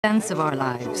sense of our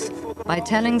lives by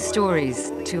telling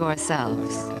stories to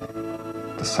ourselves.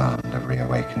 The sound of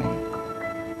reawakening.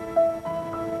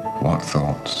 What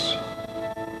thoughts?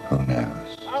 Who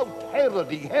knows? Out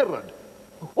Herod!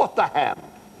 What the ham?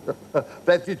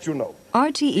 That's it, you know.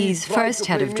 RTE's first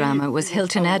head of drama was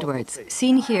Hilton Edwards,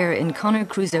 seen here in Conor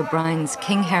Cruise O'Brien's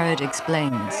King Herod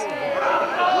Explains.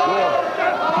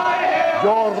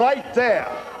 You're right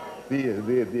there.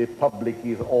 The public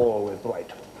is always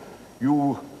right.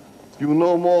 You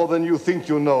know more than you think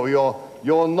you know.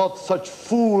 You're not such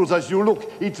fools as you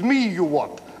look. It's me you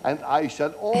want. And I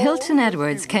shall always... Hilton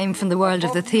Edwards came from the world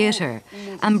of the theatre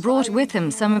and brought with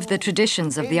him some of the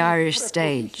traditions of the Irish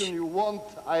stage. You want,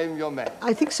 I am your man.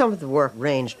 I think some of the work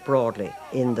ranged broadly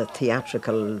in the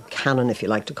theatrical canon, if you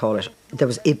like to call it. There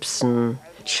was Ibsen,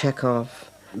 Chekhov.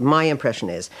 My impression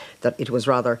is that it was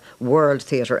rather world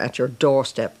theatre at your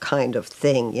doorstep kind of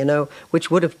thing, you know, which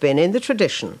would have been in the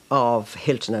tradition of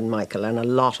Hilton and Michael and a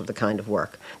lot of the kind of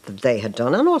work that they had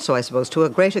done. And also, I suppose, to a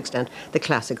great extent, the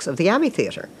classics of the Abbey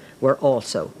Theatre were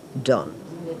also done.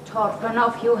 Thoughtful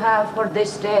enough you have for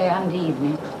this day and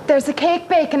evening. There's a cake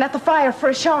baking at the fire for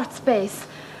a short space.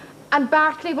 And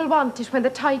Bartley will want it when the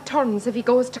tide turns if he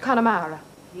goes to Connemara.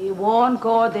 He won't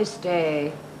go this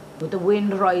day, with the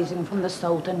wind rising from the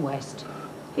south and west.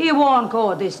 He won't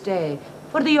go this day,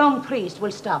 for the young priest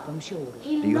will stop him, surely.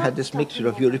 You had this mixture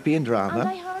of European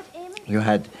drama. You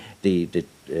had the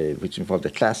which involved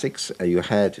the classics. You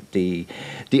had the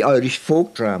Irish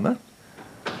folk drama.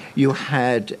 You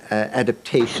had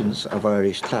adaptations of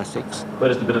Irish classics.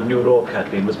 Where is the bit of new rope,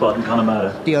 Kathleen, was bought in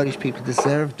Connemara? The Irish people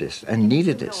deserved this and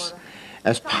needed this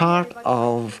as part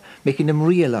of making them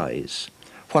realise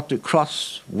what the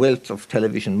cross wealth of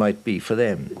television might be for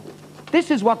them. This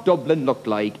is what Dublin looked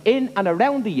like in and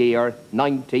around the year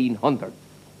 1900.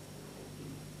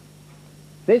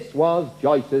 This was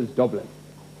Joyce's Dublin.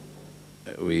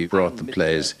 We brought the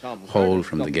plays whole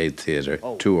from the Gate Theatre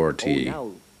to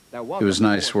RTE. It was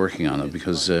nice working on it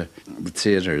because the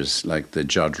theatre is like the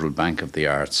Jodrell Bank of the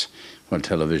arts, while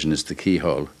television is the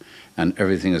keyhole, and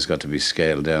everything has got to be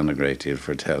scaled down a great deal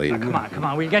for telly. Oh, come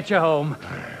on, we'll get you home.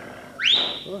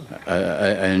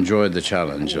 I enjoyed the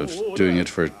challenge of doing it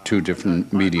for two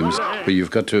different mediums, but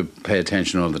you've got to pay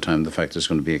attention all the time to the fact there's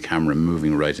going to be a camera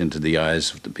moving right into the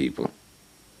eyes of the people.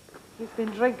 He's been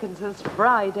drinking since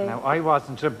Friday. Now, I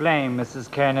wasn't to blame, Mrs.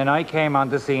 Kernan. I came on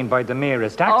the scene by the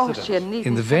merest accident.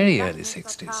 In the very early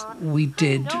 60s, we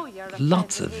did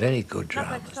lots of very good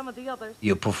dramas.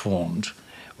 You performed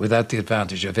without the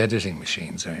advantage of editing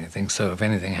machines or anything, so if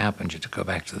anything happened, you had to go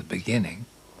back to the beginning.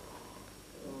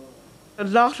 A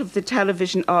lot of the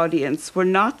television audience were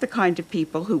not the kind of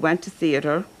people who went to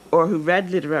theatre or who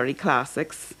read literary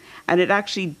classics, and it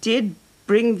actually did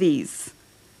bring these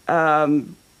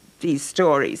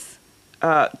stories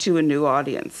to a new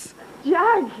audience.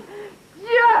 Jack!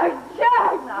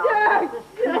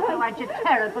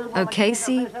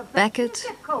 O'Casey, Beckett,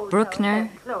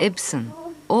 Bruckner, Ibsen,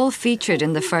 all featured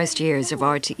in the first years of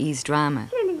RTE's drama.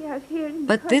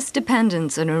 But this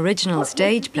dependence on original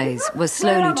stage plays was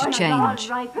slowly to change.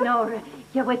 Right, Nora.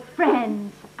 You're with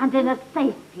friends and in a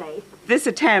safe place. This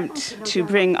attempt to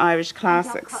bring Irish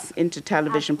classics into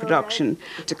television production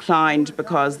declined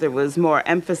because there was more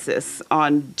emphasis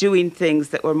on doing things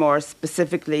that were more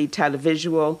specifically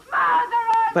televisual.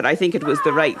 But I think it was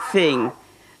the right thing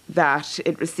that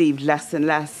it received less and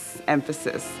less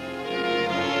emphasis.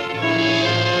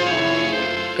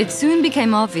 It soon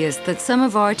became obvious that some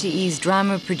of RTE's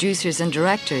drama producers and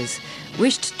directors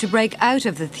wished to break out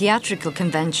of the theatrical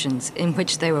conventions in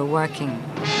which they were working.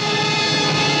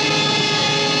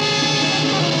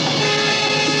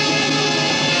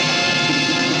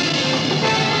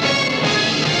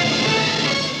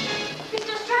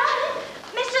 Mr. Strachan!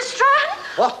 Mr. Strachan!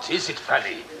 What is it,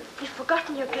 Fanny? You've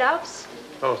forgotten your gloves.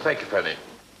 Oh, thank you, Fanny.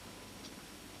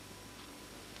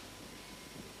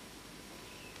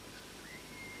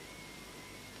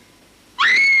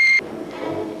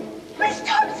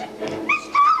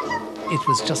 It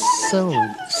was just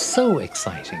so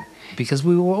exciting because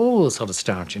we were all sort of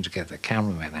starting together,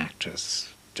 cameramen, actors,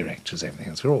 directors,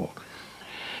 everything. We were all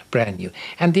brand new.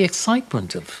 And the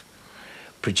excitement of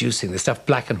producing the stuff,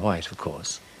 black and white, of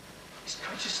course. He's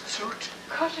cut his throat.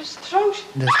 Cut his throat?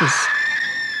 This was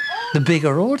the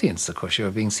bigger audience, of course. You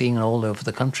were being seen all over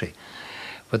the country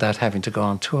without having to go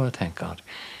on tour, thank God.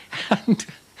 And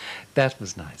that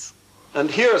was nice. And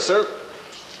here, sir,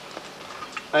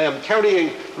 I am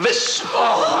carrying this.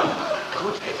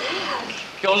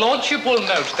 Your lordship will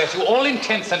note that to all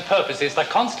intents and purposes, the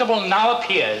constable now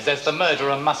appears as the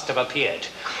murderer must have appeared.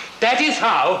 That is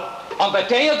how, on the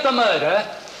day of the murder,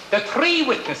 The 3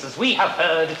 witnesses we have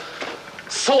heard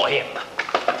saw him.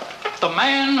 The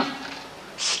man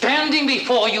standing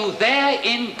before you there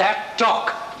in that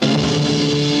dock.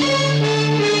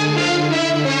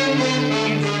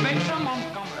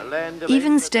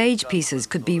 Even stage pieces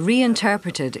could be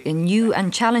reinterpreted in new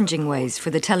and challenging ways for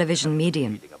the television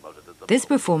medium. This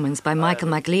performance by Michael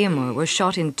McLeamore was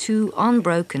shot in 2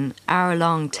 unbroken,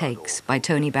 hour-long takes by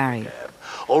Tony Barry.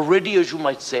 Already, as you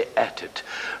might say, at it.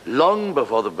 Long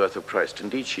before the birth of Christ,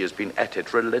 indeed, she has been at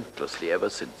it relentlessly ever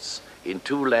since, in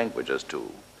 2 languages too.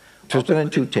 It was done in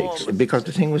 2 takes, because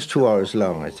the thing was 2 hours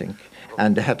long, I think,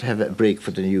 and they had to have a break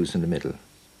for the news in the middle.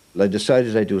 I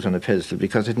decided I'd do it on a pedestal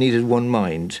because it needed one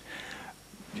mind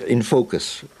in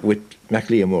focus with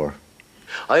McLeamore.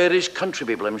 Irish country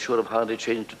people, I'm sure, have hardly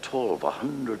changed at all for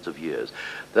hundreds of years.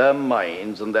 Their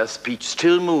minds and their speech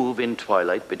still move in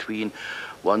twilight between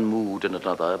one mood and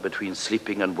another, between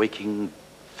sleeping and waking,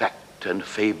 fact and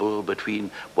fable, between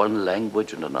one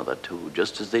language and another too,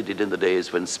 just as they did in the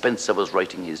days when Spenser was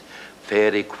writing his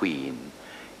Fairy Queen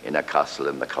in a castle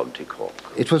in the County Cork.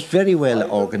 It was very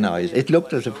well organised. It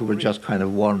looked as if we were just kind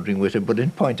of wandering with it, but in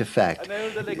point of fact,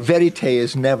 verite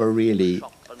is never really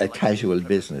a casual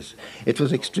business. It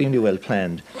was extremely well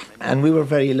planned, and we were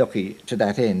very lucky to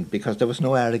that end because there was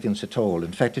no arrogance at all.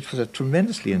 In fact, it was a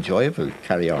tremendously enjoyable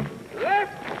carry-on.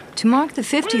 To mark the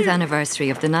 50th anniversary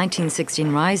of the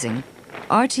 1916 Rising,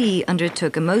 RTE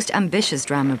undertook a most ambitious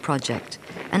drama project,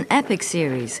 an epic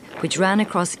series which ran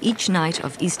across each night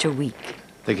of Easter week.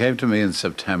 They came to me in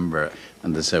September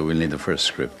and they said we'll need the first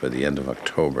script by the end of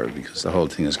October because the whole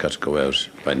thing has got to go out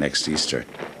by next Easter.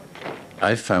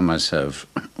 I found myself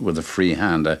with a free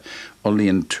hand, only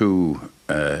in 2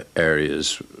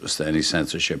 areas was there any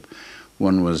censorship.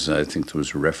 One was, I think there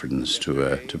was a reference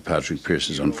to Patrick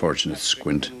Pearse's unfortunate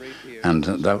squint, and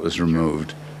that was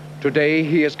removed. Today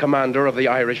he is commander of the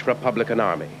Irish Republican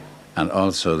Army. And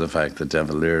also the fact that De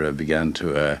Valera began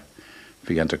to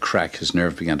crack, his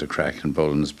nerve began to crack in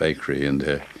Boland's Bakery,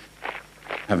 and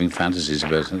having fantasies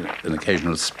about an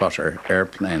occasional spotter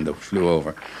airplane that flew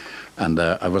over. And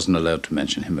I wasn't allowed to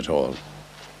mention him at all.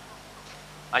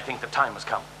 I think the time has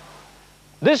come.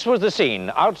 This was the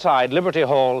scene outside Liberty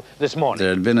Hall this morning. There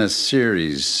had been a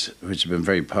series which had been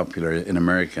very popular in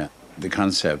America, the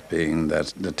concept being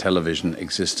that the television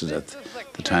existed at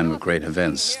the time of great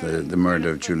events, the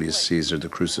murder of Julius Caesar, the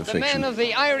crucifixion. The men of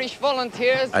the Irish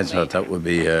Volunteers. I thought that would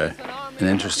be an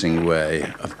interesting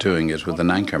way of doing it with an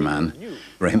anchorman,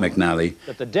 Ray McNally.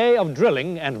 That the day of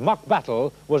drilling and mock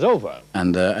battle was over.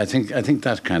 And I think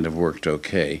that kind of worked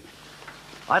okay.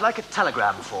 I'd like a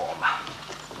telegram form.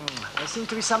 There seems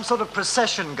to be some sort of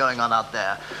procession going on out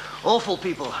there. Awful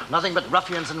people, nothing but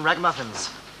ruffians and ragamuffins.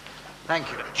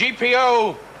 Thank you.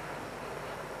 GPO,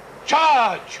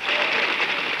 charge!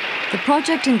 The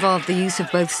project involved the use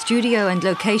of both studio and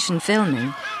location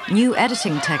filming, new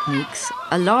editing techniques,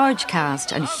 a large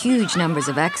cast and huge numbers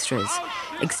of extras,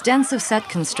 extensive set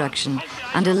construction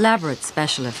and elaborate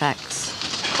special effects.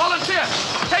 Volunteer,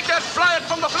 take that flyer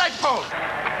from the flagpole!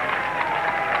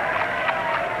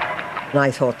 And I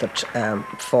thought that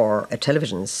for a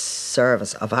television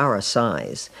service of our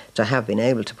size, to have been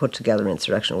able to put together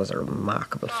Insurrection was a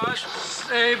remarkable feat.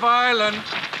 Stay violent,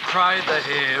 cried the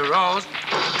heroes.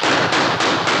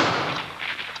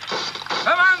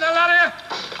 Come on, Laddie!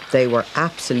 They were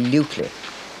absolutely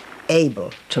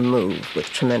able to move with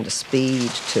tremendous speed,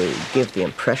 to give the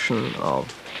impression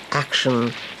of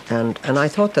action. And I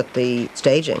thought that the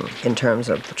staging, in terms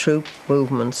of the troop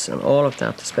movements and all of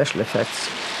that, the special effects,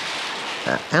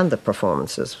 and the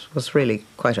performances was really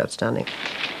quite outstanding.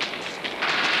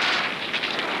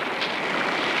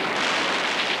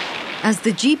 As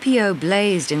the GPO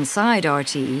blazed inside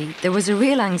RTE, there was a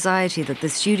real anxiety that the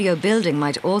studio building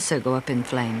might also go up in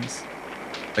flames.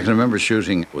 I can remember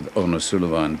shooting with Owen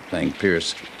O'Sullivan playing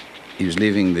Pierce. He was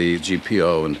leaving the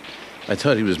GPO and I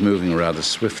thought he was moving rather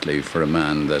swiftly for a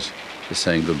man that is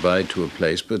saying goodbye to a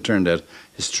place, but it turned out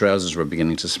his trousers were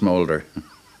beginning to smoulder.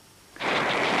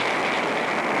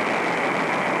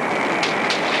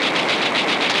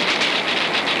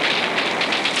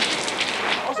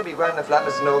 Grand and flat,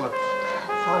 Mrs. Nolan.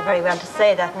 It's all very well to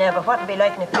say that now, but what'll it be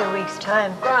like in a few weeks'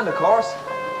 time? Grand, of course.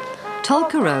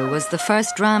 Tulkaroo was the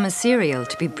first drama serial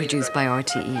to be produced by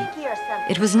RTE.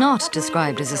 It was not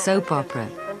described as a soap opera,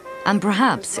 and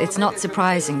perhaps it's not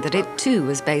surprising that it too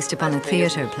was based upon a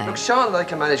theatre play. Look, Sean and I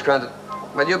can manage Grand.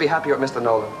 Well, you'll be happier with Mr.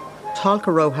 Nolan.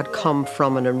 Tulkaroo had come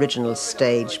from an original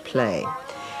stage play,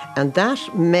 and that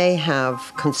may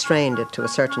have constrained it to a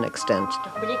certain extent.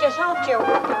 Will you get off,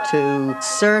 Joe? To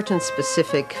certain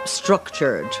specific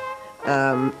structured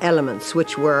elements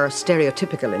which were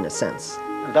stereotypical in a sense.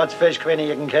 That's fish, Queenie,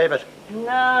 you can keep it.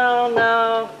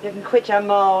 No, you can quit your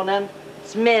moaning.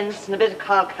 It's mince and a bit of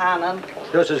colcannon.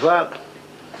 Just as well.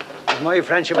 My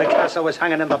friendship with Casso was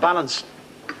hanging in the balance.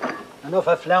 Enough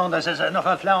of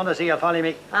flounders here, follow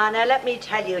me. Now let me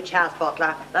tell you, Charles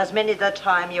Butler, there's many the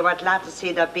time you were glad to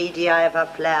see the beady eye of a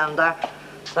flounder.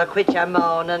 So quit your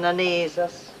moaning and ease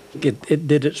us. It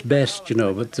did its best, you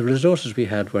know, but the resources we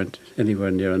had weren't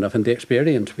anywhere near enough, and the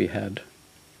experience we had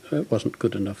wasn't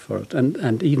good enough for it.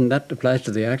 And even that applies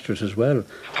to the actors as well.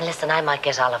 And listen, I might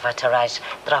get Oliver to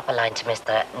drop a line to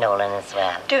Mr. Nolan as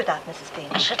well. Do that, Mrs.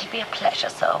 Feeney. It'll be a pleasure,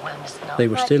 so will Mr. Nolan. They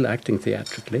were still acting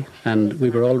theatrically, and we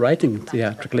were all writing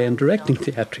theatrically and directing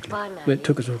theatrically. It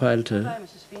took us a while to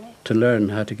learn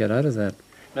how to get out of that.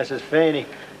 Mrs. Feeney.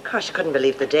 Of course, you couldn't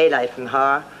believe the daylight from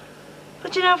her.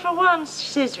 But you know, for once, she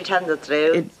seems to be telling the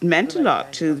truth. It meant a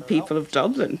lot to the people of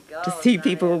Dublin to see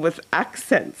people with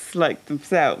accents like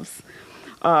themselves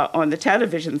on the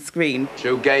television screen.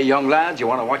 Two gay young lads, you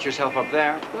want to watch yourself up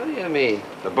there? What do you mean?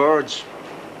 The birds.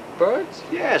 Birds?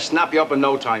 Yeah, snap you up in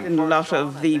no time. In a lot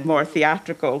of the more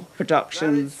theatrical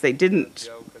productions, they didn't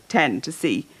tend to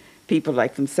see people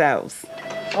like themselves.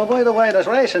 Oh, by the way, there's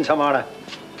racing tomorrow.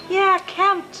 Yeah,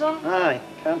 Campton. Aye,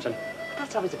 Campton.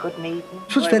 That's always a good meeting.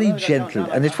 It was very gentle,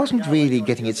 and it wasn't really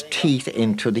getting its teeth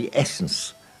into the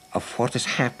essence of what is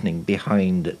happening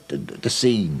behind the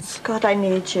scenes. God, I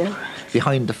need you.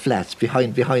 Behind the flats,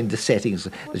 behind the settings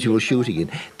that you were shooting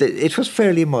in. It was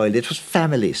fairly mild, it was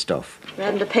family stuff. I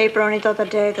read in the paper only the other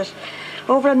day that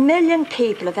over 1 million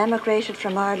people have emigrated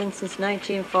from Ireland since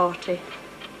 1940.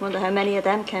 Wonder how many of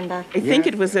them came back. I think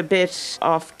it was a bit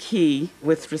off-key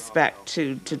with respect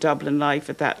to Dublin life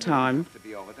at that time.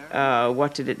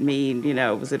 What did it mean? You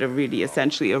know, was it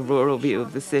essentially a rural view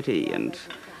of the city? And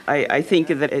I think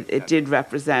that it did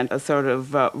represent a sort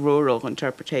of rural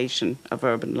interpretation of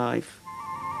urban life.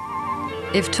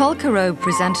 If Tulkerroe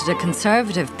presented a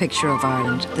conservative picture of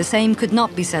Ireland, the same could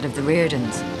not be said of the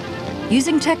Riordans.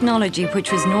 Using technology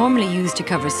which was normally used to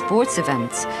cover sports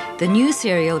events, the new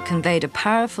serial conveyed a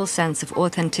powerful sense of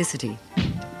authenticity.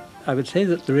 I would say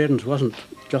that the Riordans wasn't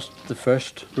just the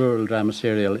first rural drama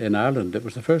serial in Ireland, it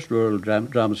was the first rural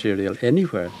drama serial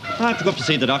anywhere. I have to go up to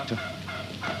see the doctor.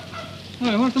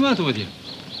 Why, what's the matter with you?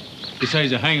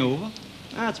 Besides a hangover?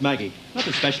 That's Maggie.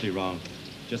 Nothing especially wrong.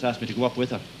 Just asked me to go up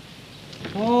with her.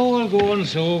 Oh, well, go on,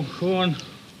 so. Go on.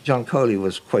 John Cawley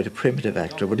was quite a primitive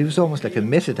actor, but he was almost like a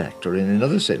method actor in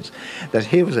another sense, that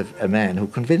he was a man who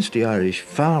convinced the Irish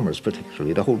farmers,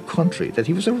 particularly the whole country, that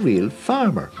he was a real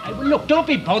farmer. Look, don't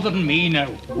be bothering me now.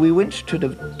 We went to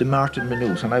the Martin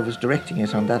Minute, and I was directing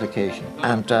it on that occasion,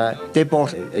 and they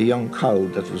bought a young cow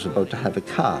that was about to have a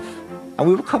calf. And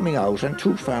we were coming out, and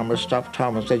two farmers stopped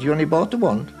Tom and said, "You only bought the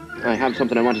one?" I have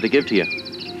something I wanted to give to you.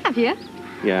 Have you?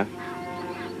 Yeah.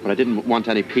 But I didn't want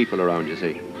any people around, you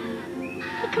see.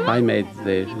 I made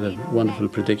the wonderful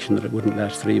prediction that it wouldn't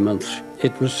last 3 months.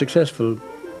 It was successful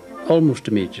almost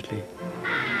immediately.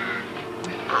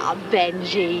 Ah,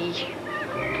 Benji.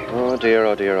 Oh dear,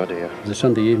 oh dear, oh dear. The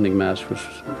Sunday evening mass was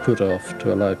put off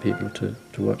to allow people to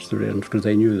watch the Riordans because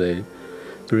they knew the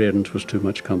Riordans was too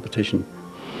much competition.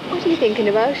 What are you thinking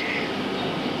about?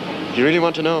 Do you really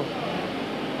want to know?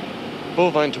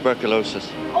 Bovine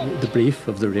tuberculosis. The brief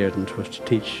of the Riordans was to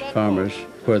teach farmers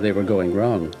where they were going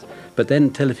wrong. But then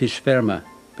Telefish-Ferma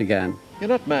began. You're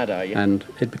not mad, are you? And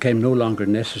it became no longer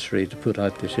necessary to put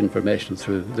out this information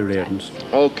through the Riordans.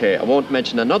 OK, I won't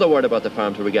mention another word about the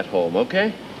farm till we get home,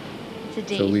 OK?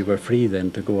 So we were free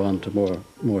then to go on to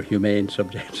more humane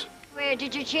subjects. Where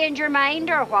did you change your mind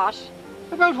or what?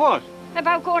 About what?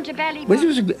 About going to Ballybough. Well,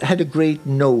 he had a great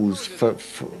nose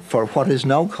for what is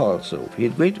now called soap. He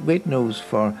had great nose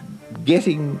for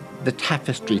getting the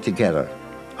tapestry together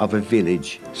of a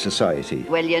village society.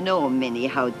 Well, you know, Minnie,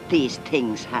 how these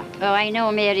things happen. Oh, I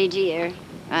know, Mary dear.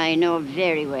 I know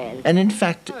very well. And in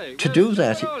fact, to do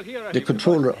that, the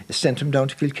controller sent him down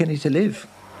to Kilkenny to live.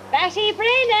 Betty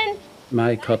Brennan!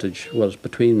 My cottage was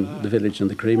between the village and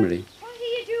the creamery. What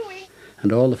are you doing?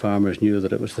 And all the farmers knew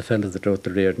that it was the fellow that wrote the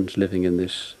Riordans living in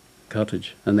this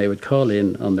cottage, and they would call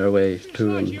in on their way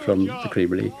to and from the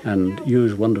creamery and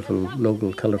use wonderful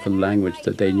local colourful language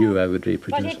that they knew I would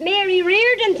reproduce. But if Mary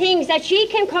Riordan thinks that she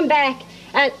can come back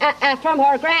from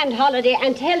her grand holiday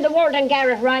and tell the world and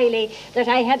Gareth Riley that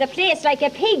I had a place like a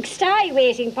pigsty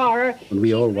waiting for her. When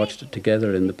we all watched it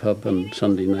together in the pub on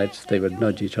Sunday nights, they would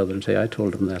nudge each other and say, "I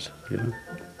told him that," you know.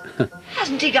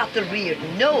 Hasn't he got the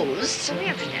Riordan nose?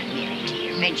 Where's that, Mary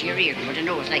dear? Benji Riordan with a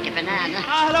nose like a banana.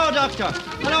 Hello, Doctor.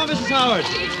 Hello, Mrs. Howard.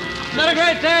 Not a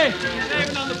great day.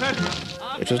 Saving on the petrol.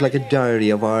 It was like a diary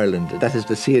of Ireland. That is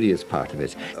the serious part of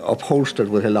it, upholstered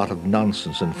with a lot of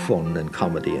nonsense and fun and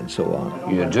comedy and so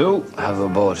on. You do have a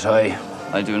bow tie.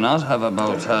 I do not have a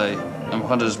bow tie. And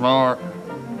what is more,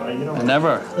 I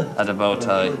never had a bow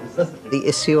tie. The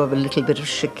issue of a little bit of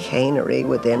chicanery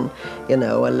within, a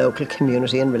local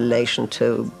community in relation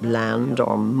to land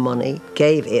or money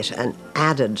gave it an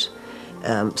added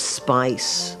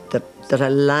spice that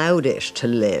allowed it to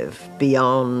live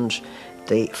beyond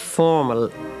the formal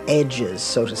edges,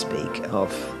 so to speak,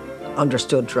 of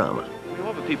understood drama.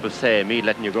 What would people say, me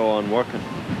letting you go on working?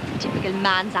 Typical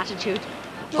man's attitude.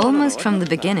 Almost from the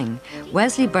beginning,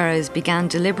 Wesley Burroughs began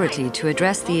deliberately to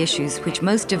address the issues which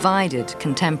most divided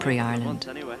contemporary Ireland.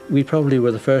 We probably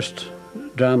were the first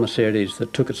drama series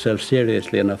that took itself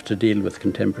seriously enough to deal with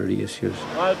contemporary issues.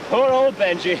 Well, poor old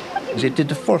Benji. They did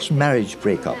the first marriage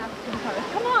breakup.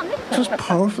 It was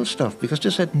powerful stuff because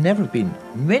this had never been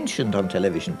mentioned on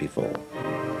television before.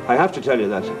 I have to tell you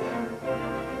that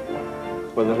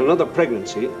another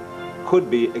pregnancy could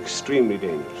be extremely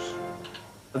dangerous.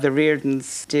 The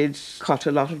Riordans did cut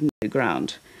a lot of new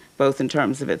ground, both in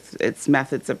terms of its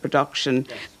methods of production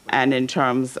and in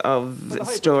terms of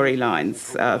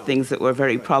storylines, things that were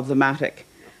very problematic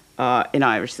in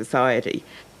Irish society.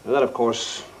 And that, of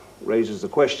course, raises the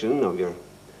question of your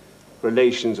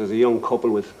relations as a young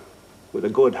couple with a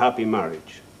good, happy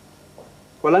marriage.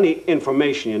 Well, any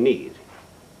information you need,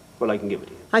 well, I can give it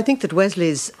to you. I think that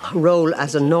Wesley's role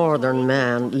as a northern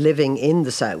man living in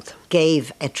the south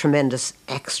gave a tremendous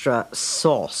extra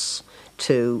sauce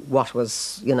to what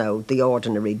was, the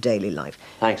ordinary daily life.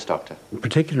 Thanks, Doctor.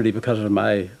 Particularly because of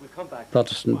my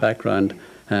Protestant background,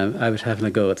 I was having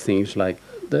a go at things like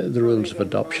the rules of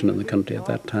adoption in the country at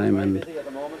that time and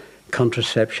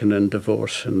contraception and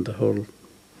divorce and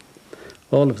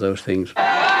all of those things.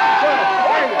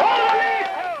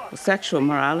 Sexual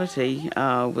morality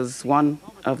was one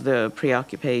of the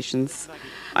preoccupations.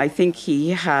 I think he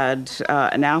had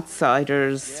an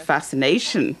outsider's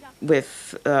fascination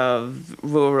with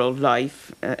rural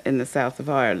life in the south of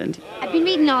Ireland. I've been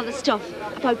reading all the stuff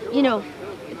about,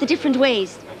 the different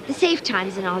ways, the safe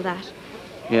times and all that.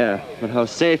 Yeah, but how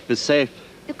safe is safe?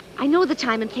 Look, I know the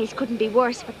time and place couldn't be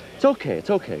worse, but... It's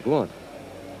okay, go on.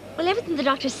 Well, everything the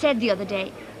doctor said the other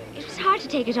day, it was hard to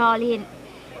take it all in.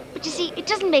 But you see, it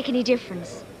doesn't make any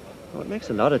difference. Oh, it makes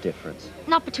a lot of difference.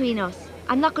 Not between us.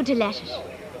 I'm not going to let it.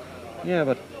 Yeah,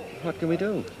 but what can we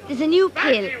do? There's a new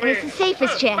pill, and it's the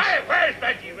safest yet.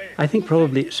 I think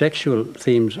probably sexual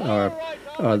themes are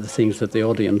the things that the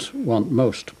audience want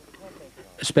most,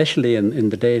 especially in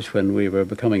the days when we were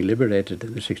becoming liberated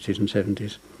in the 60s and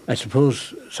 70s. I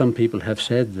suppose some people have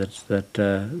said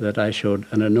that I showed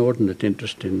an inordinate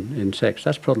interest in sex.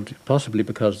 That's possibly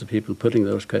because the people putting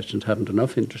those questions haven't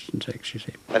enough interest in sex, you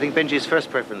see. I think Benji's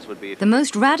first preference would be... The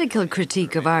most radical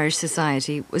critique of Irish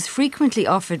society was frequently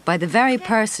offered by the very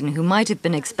person who might have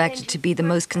been expected to be the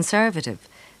most conservative,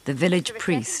 the village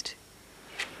priest.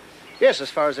 Yes, as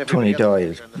far as Tony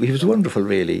Doyle. He was wonderful,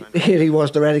 really. Here he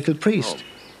was, the radical priest.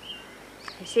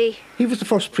 I see. He was the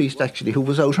first priest, actually, who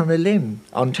was out on a limb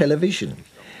on television.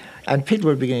 And people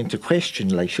were beginning to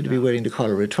question, should he be wearing the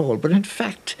collar at all? But in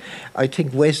fact, I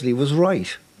think Wesley was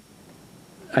right.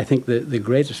 I think the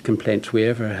greatest complaints we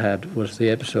ever had was the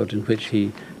episode in which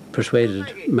he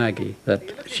persuaded Maggie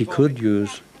that she could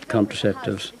use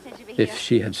contraceptives if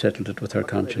she had settled it with her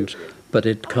conscience. But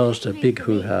it caused a big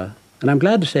hoo-ha. And I'm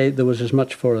glad to say there was as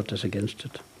much for it as against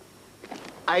it.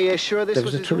 There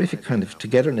was a terrific kind of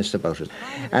togetherness about it.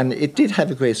 And it did have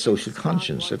a great social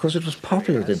conscience. Of course, it was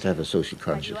popular then to have a social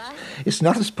conscience. It's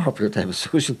not as popular to have a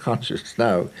social conscience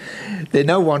now. They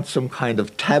now want some kind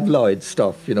of tabloid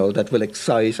stuff, that will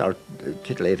excite or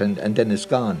titillate, and then it's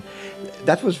gone.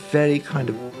 That was very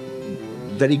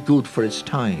good for its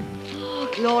time.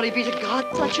 Oh, glory be to God,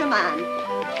 such a man.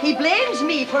 He blames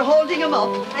me for holding him up,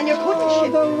 and you couldn't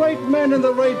ship. The right man in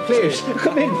the right place.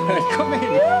 Come in, man, come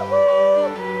in.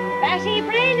 Betty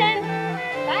Brennan!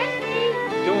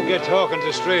 Betty! Don't get talking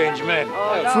to strange men.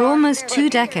 For almost 2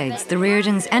 decades, the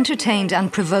Riordans entertained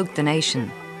and provoked the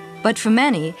nation. But for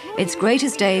many, its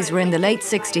greatest days were in the late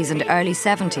 60s and early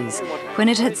 70s, when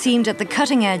it had seemed at the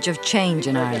cutting edge of change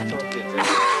in Ireland.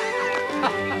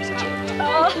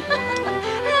 Well,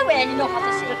 you know what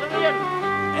to say.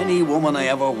 Any woman I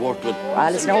ever worked with...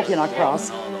 Well, it's no, you're not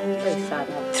cross.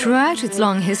 Throughout its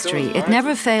long history, it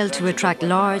never failed to attract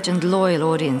large and loyal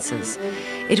audiences.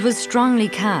 It was strongly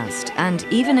cast and,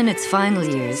 even in its final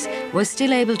years, was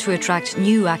still able to attract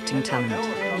new acting talent.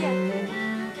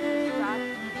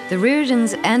 The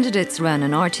Riordans ended its run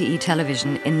on RTE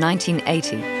television in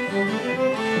 1980.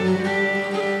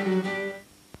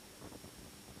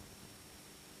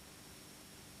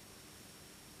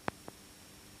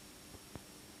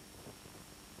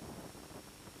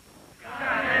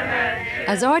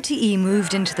 As RTE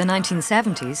moved into the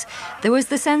 1970s, there was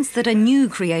the sense that a new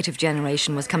creative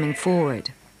generation was coming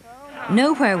forward.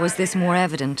 Nowhere was this more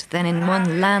evident than in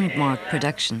one landmark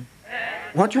production.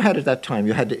 What you had at that time,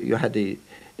 you had the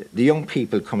young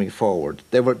people coming forward.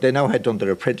 They now had done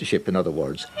their apprenticeship, in other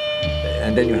words.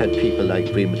 And then you had people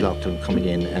like Brian McLaughlin coming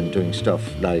in and doing stuff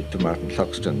like the Martin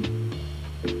Cluxton.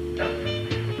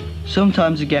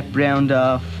 Sometimes I get browned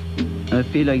off and I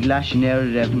feel like lashing out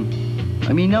at everything.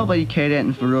 I mean, nobody cared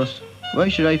anything for us. Why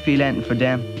should I feel anything for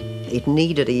them? It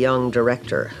needed a young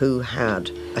director who had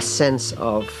a sense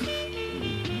of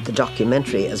the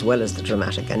documentary as well as the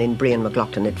dramatic, and in Brian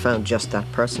McLaughlin it found just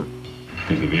that person.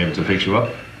 Think they'll be able to fix you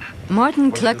up?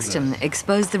 Martin Cluxton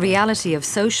exposed the reality of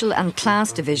social and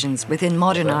class divisions within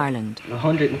modern Ireland.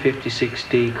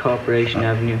 156D Corporation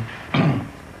Avenue.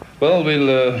 Well,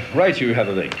 we'll write you have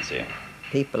a vacancy.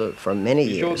 People for many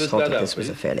years thought that this was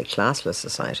a fairly classless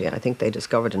society. I think they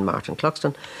discovered in Martin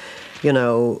Cluxton, you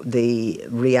know, the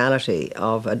reality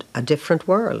of a different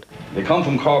world. They come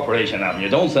from Corporation Avenue.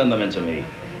 Don't send them into me.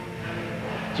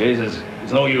 Jesus,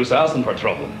 it's no use asking for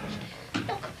trouble.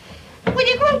 Will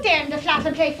you go out there in the flat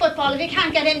and play football if you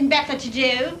can't get anything better to do?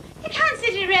 You can't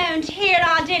sit around here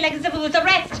all day like as if it was a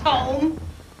rest home.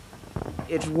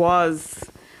 It was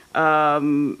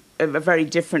a very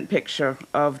different picture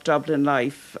of Dublin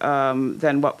life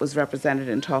than what was represented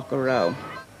in Glenroe.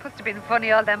 Must have been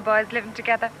funny, all them boys living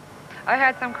together. I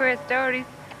heard some queer stories.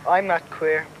 I'm not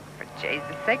queer. For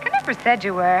Jesus' sake, I never said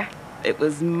you were. It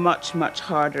was much, much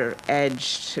harder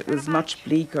edged. It was much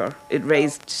bleaker. It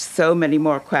raised so many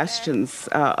more questions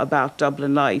about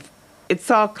Dublin life. It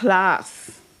saw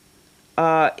class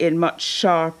in much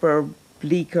sharper,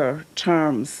 bleaker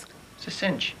terms. It's a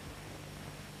cinch.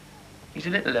 He's a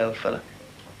little old fella.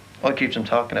 What keeps him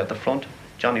talking out the front?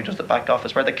 Johnny does the back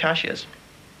office where the cash is.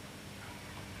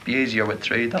 Be easier with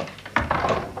three, though.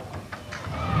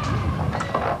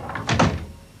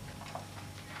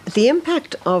 The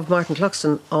impact of Martin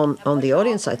Cluxton on the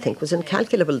audience, I think, was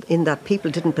incalculable in that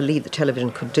people didn't believe that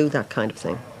television could do that kind of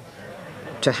thing.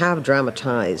 To have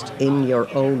dramatised in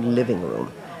your own living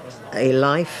room a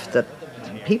life that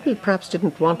people perhaps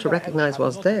didn't want to recognise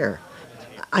was there,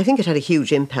 I think it had a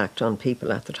huge impact on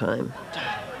people at the time.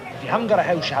 If you haven't got a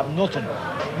house, you have nothing.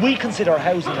 We consider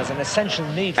housing as an essential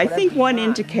need. I think one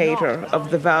indicator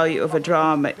of the value of a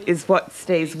drama is what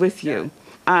stays with you.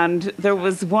 And there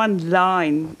was one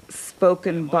line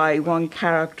spoken by one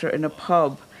character in a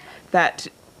pub that,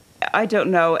 I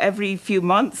don't know, every few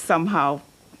months somehow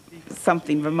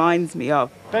something reminds me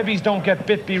of. Babies don't get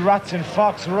bit by rats in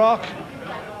Fox Rock.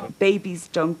 Babies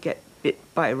don't get bit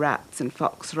by rats in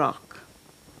Fox Rock.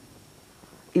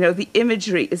 You know, the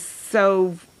imagery is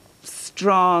so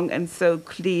strong and so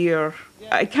clear.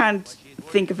 I can't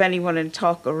think of anyone in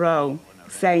Glenroe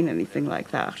saying anything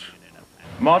like that.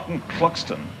 Martin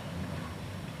Cluxton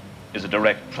is a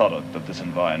direct product of this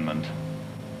environment.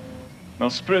 Now,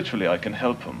 spiritually, I can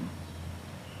help him.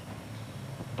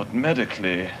 But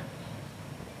medically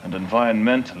and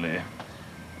environmentally,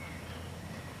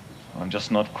 I'm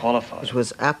just not qualified. It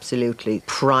was absolutely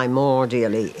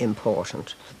primordially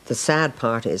important. The sad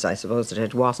part is, I suppose, that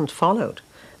it wasn't followed,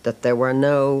 that there were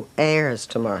no heirs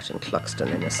to Martin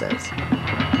Cluxton, in a sense.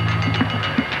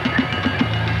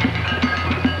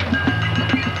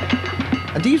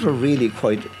 And these were really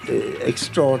quite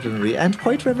extraordinary and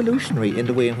quite revolutionary in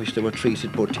the way in which they were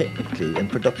treated, both technically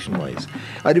and production-wise.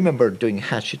 I remember doing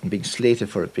Hatchet and being slated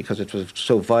for it because it was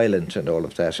so violent and all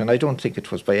of that, and I don't think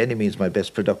it was by any means my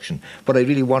best production, but I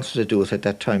really wanted to do it at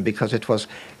that time because it was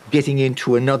getting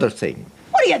into another thing.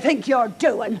 What do you think you're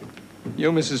doing?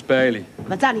 You, Mrs. Bailey.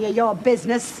 It's any of your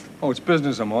business. Oh, it's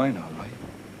business of mine, all right.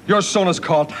 Your son is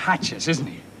called Hatches, isn't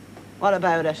he? What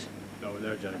about it? No,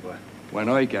 there, Johnny boy. When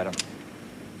I get him,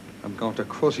 I'm going to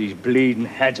cut his bleeding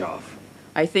head off.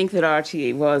 I think that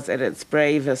RTE was at its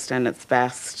bravest and its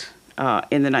best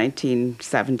in the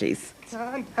 1970s.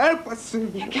 Can't help us.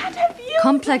 You can't help you.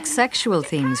 Complex sexual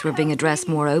themes were being addressed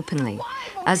more openly,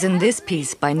 as in this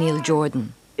piece by Neil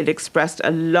Jordan. It expressed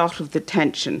a lot of the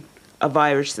tension of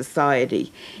Irish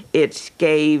society. It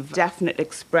gave definite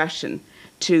expression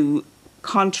to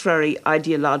contrary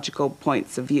ideological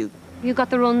points of view. You got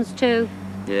the runs too?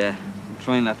 Yeah, I'm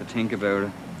trying not to think about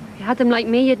it. If you had them like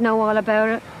me, you'd know all about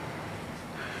it.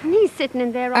 And he's sitting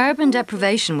in there... Urban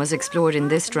deprivation was explored in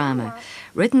this drama,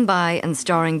 written by and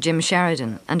starring Jim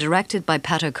Sheridan and directed by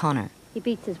Pat O'Connor. He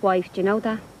beats his wife, do you know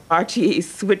that? RTE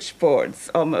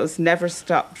switchboards almost never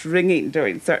stopped ringing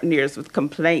during certain years with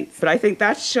complaints. But I think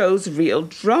that shows real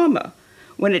drama,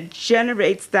 when it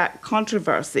generates that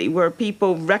controversy where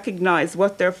people recognise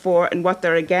what they're for and what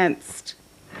they're against.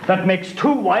 that makes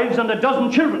 2 wives and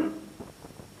 12 children.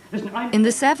 In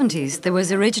the 70s, there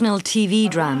was original TV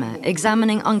drama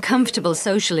examining uncomfortable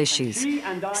social issues,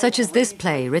 such as this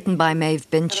play written by Maeve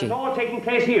Binchy. It's all taking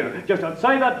place here, just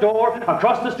outside that door,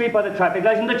 across the street by the traffic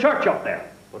lights in the church up there.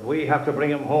 But we have to bring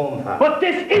him home, Pat. But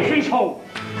this is his home!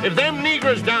 If them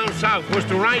negroes down south was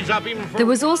to rise up even for... There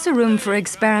was also room for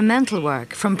experimental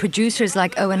work from producers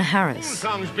like Owen Harris.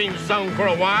 ...songs being sung for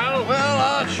a while. Well,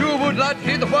 I sure would like to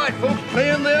hear the white folks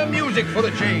playing their music for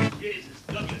the change.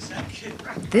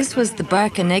 This was The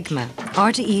Burke Enigma,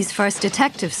 RTE's first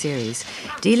detective series,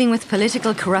 dealing with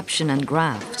political corruption and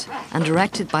graft, and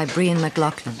directed by Brian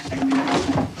McLaughlin.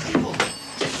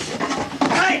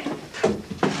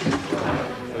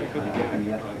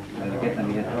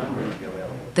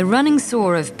 The running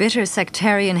sore of bitter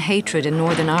sectarian hatred in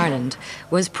Northern Ireland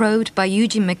was probed by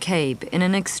Eugene McCabe in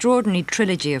an extraordinary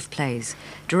trilogy of plays,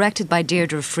 directed by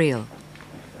Deirdre Friel.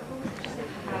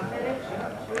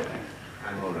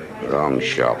 Wrong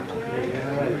shop.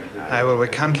 Aye, well, we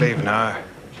can't leave now.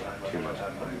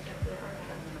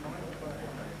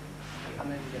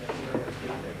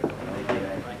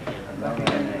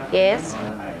 Yes?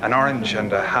 An orange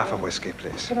and a half a whiskey,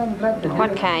 please.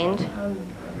 What kind?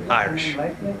 Irish.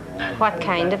 What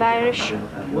kind of Irish?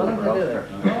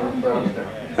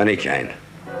 Any kind.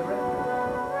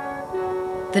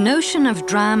 The notion of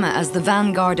drama as the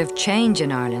vanguard of change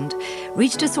in Ireland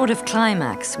reached a sort of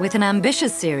climax with an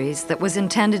ambitious series that was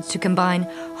intended to combine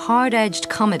hard-edged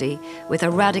comedy with a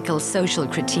radical social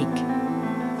critique.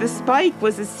 The Spike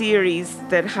was a series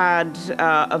that had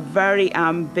a very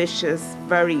ambitious,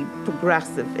 very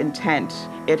progressive intent.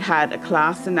 It had a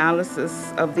class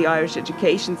analysis of the Irish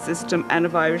education system and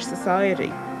of Irish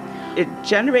society. It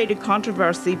generated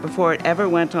controversy before it ever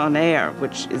went on air,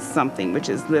 which is something which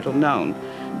is little known.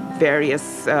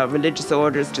 Various religious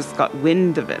orders just got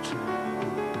wind of it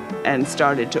and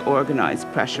started to organise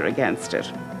pressure against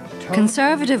it.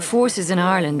 Conservative forces in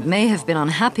Ireland may have been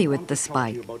unhappy with The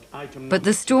Spike, but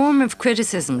the storm of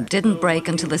criticism didn't break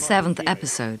until the 7th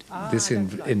episode. This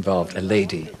involved a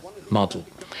lady model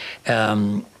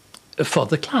for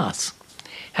the class.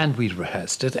 And we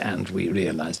rehearsed it, and we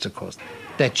realised, of course,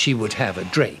 that she would have a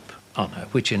drape on her,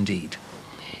 which indeed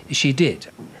she did.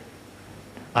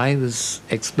 I was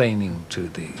explaining to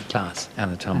the class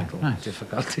anatomical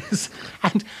difficulties,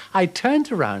 and I turned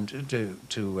around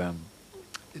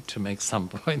to make some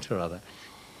point or other,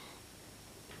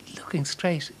 looking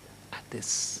straight at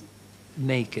this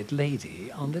naked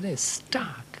lady on the list,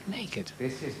 stark naked.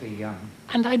 This is the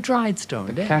and I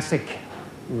dried-stoned it. Classic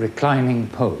reclining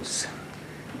pose.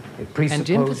 And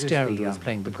Jim Fitzgerald was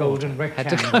playing the golden had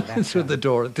to come through the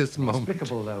door at this moment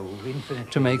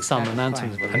to make some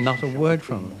announcement, and not a word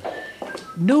from him.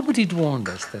 Nobody had warned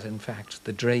us that, in fact,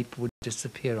 the drape would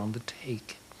disappear on the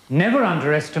take. Never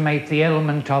underestimate the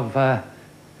element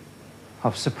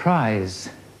of surprise.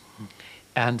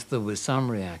 And there was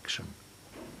some reaction.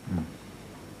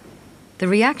 The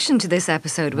reaction to this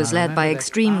episode was led by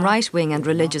extreme right-wing and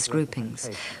religious groupings,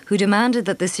 who demanded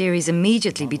that the series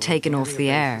immediately be taken off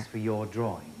the air.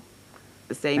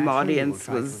 The same audience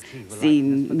was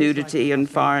seeing nudity on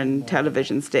foreign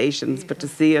television stations, but to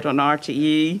see it on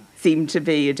RTE seemed to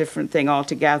be a different thing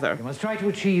altogether. You must try to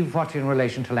achieve what, in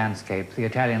relation to landscape, the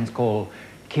Italians call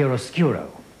chiaroscuro.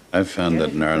 I've found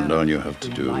that in Ireland all you have to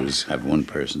do is have one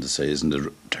person to say, isn't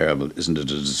it terrible, isn't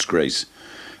it a disgrace?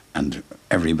 And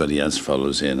everybody else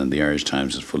follows in, and the Irish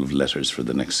Times is full of letters for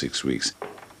the next 6 weeks.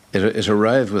 It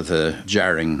arrived with a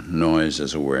jarring noise,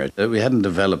 as it were. We hadn't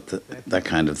developed that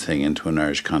kind of thing into an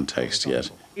Irish context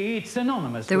yet. It's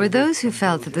anonymous. There were those who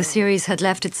felt that the series had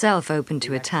left itself open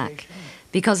to attack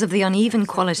because of the uneven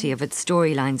quality of its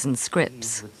storylines and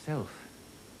scripts.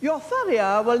 Your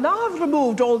farrier will now have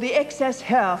removed all the excess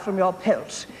hair from your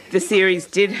pelt. The series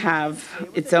did have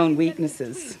its own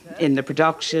weaknesses in the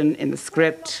production, in the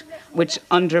script, which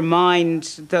undermined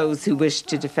those who wished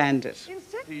to defend it.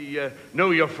 Know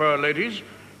your fur, ladies.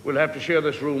 We'll have to share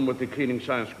this room with the cleaning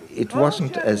science group. It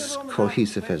wasn't as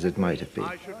cohesive as it might have been,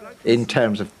 in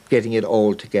terms of getting it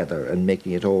all together and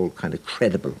making it all kind of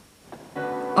credible.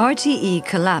 RTE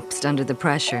collapsed under the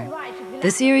pressure. The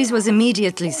series was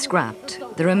immediately scrapped.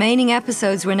 The remaining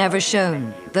episodes were never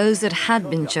shown. Those that had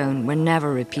been shown were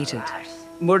never repeated.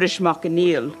 Murdish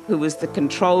McAneil, who was the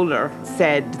controller,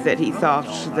 said that he thought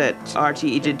that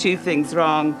RTE did 2 things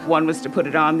wrong. 1 was to put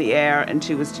it on the air, and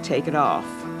 2 was to take it off.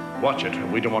 Watch it.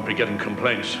 We don't want to be getting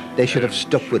complaints. They should have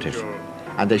stuck with it,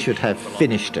 and they should have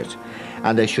finished it,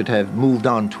 and they should have moved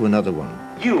on to another one.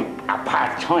 You are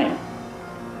part-time.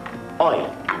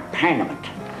 Oil and Parliament.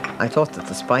 I thought that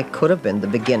The Spike could have been the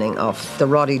beginning of the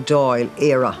Roddy Doyle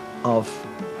era of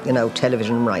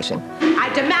television writing.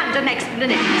 I demand an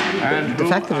explanation. The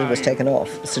fact that it was taken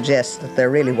off suggests that there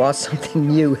really was something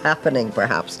new happening,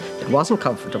 perhaps, that wasn't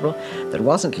comfortable, that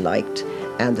wasn't liked,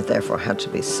 and that therefore had to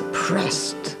be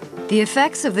suppressed. The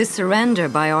effects of this surrender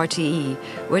by RTE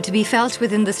were to be felt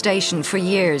within the station for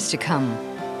years to come.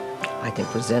 I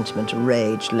think resentment,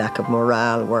 rage, lack of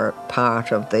morale were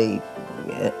part of the,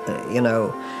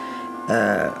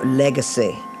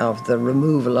 legacy of the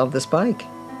removal of the spike.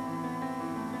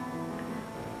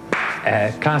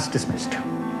 Class dismissed.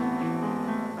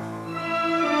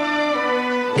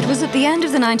 It was at the end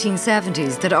of the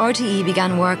 1970s that RTE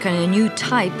began work on a new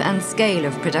type and scale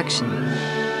of production.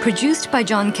 Produced by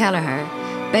John Kelleher,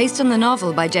 based on the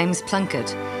novel by James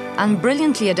Plunkett, and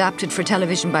brilliantly adapted for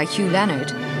television by Hugh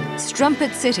Leonard,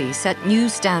 Strumpet City set new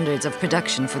standards of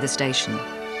production for the station.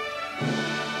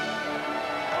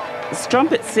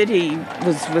 Strumpet City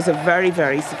was a very,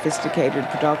 very sophisticated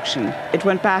production. It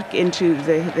went back into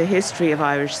the history of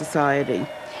Irish society,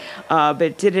 but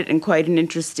it did it in quite an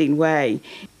interesting way.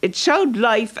 It showed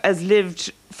life as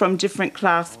lived from different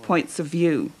class points of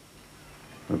view.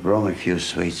 We brought a few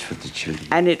sweets for the children.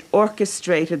 And it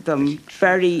orchestrated them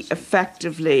very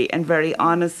effectively and very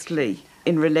honestly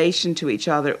in relation to each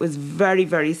other. It was very,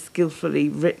 very skillfully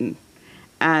written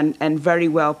and very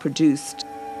well produced.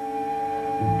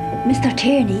 Mr.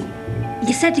 Tierney,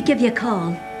 you said to give you a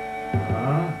call.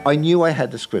 I knew I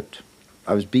had the script.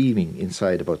 I was beaming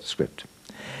inside about the script.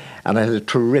 And I had a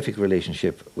terrific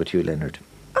relationship with Hugh Leonard.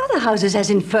 Are the houses as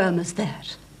infirm as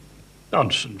that?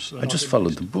 Nonsense. I just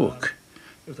followed the book.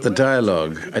 The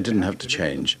dialogue, I didn't have to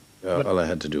change. All I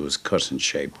had to do was cut and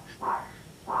shape.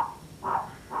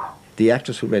 The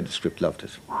actors who read the script loved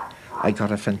it. I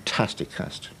got a fantastic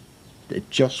cast. It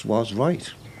just was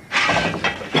right.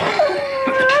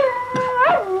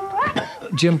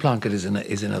 Jim Plunkett is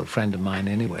an old friend of mine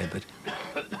anyway, but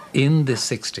in the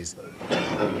 60s,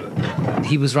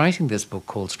 he was writing this book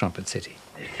called Strumpet City.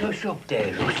 Shush up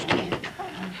there, Rusty.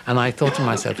 And I thought to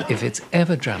myself, if it's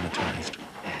ever dramatised,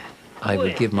 I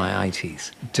would give my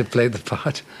ITs to play the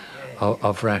part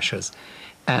of Rashers.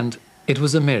 And it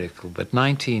was a miracle, but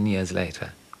 19 years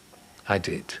later, I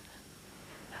did.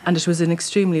 And it was an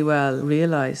extremely well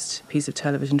realised piece of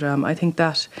television drama. I think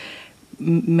that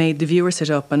made the viewer sit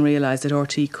up and realise that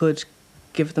RTE could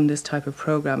give them this type of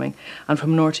programming. And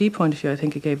from an RTE point of view, I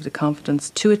think it gave the confidence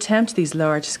to attempt these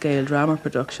large-scale drama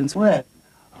productions,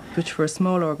 which for a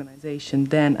small organisation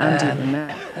then and even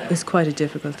now is quite a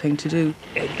difficult thing to do.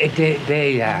 There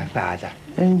you are, Father.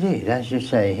 Indeed, as you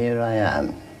say, here I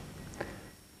am.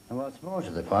 And what's more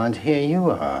to the point, here you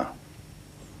are.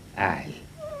 Aye.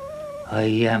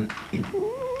 I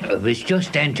was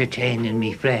just entertaining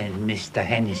me friend, Mr.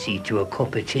 Hennessy, to a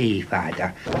cup of tea,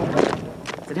 Father.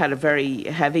 It had a very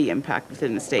heavy impact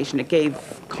within the station. It gave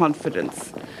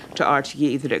confidence to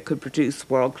RTE that it could produce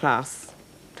world-class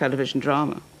television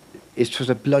drama. It was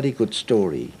a bloody good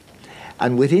story.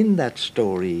 And within that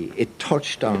story, it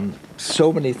touched on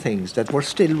so many things that were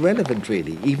still relevant,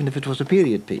 really, even if it was a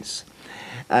period piece.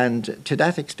 And to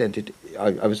that extent,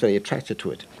 I was very attracted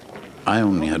to it. I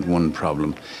only had one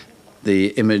problem. The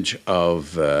image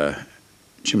of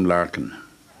Jim Larkin.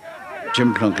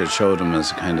 Jim Plunkett showed him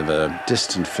as a kind of a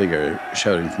distant figure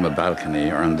shouting from a balcony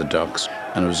or on the docks.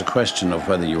 And it was a question of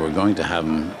whether you were going to have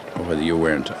him or whether you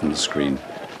weren't on the screen.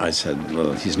 I said,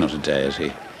 well, he's not a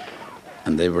deity.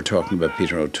 And they were talking about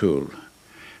Peter O'Toole.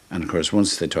 And of course,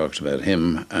 once they talked about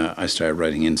him, I started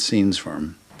writing in scenes for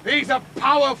him. These are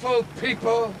powerful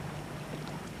people.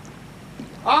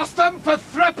 Ask them for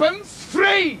threepence,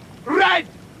 3 red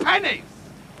pennies.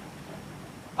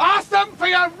 Ask them for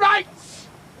your rights,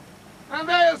 and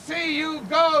they'll see you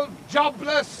go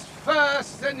jobless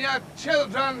first and your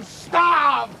children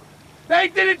starve. They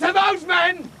did it to those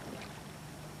men.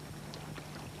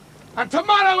 And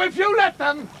tomorrow, if you let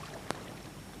them,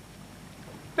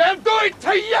 they'll do it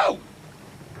to you.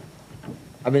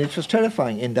 I mean, it was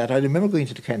terrifying in that I remember going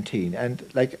to the canteen and,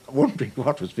 wondering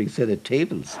what was being said at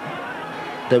tables.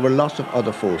 There were lots of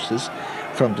other forces,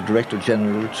 from the Director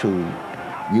General to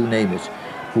you name it,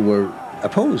 who were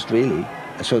opposed, really.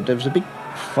 So there was a big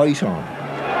fight on.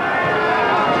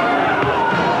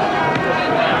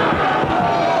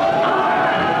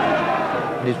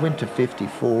 And it went to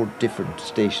 54 different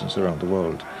stations around the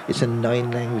world. It's in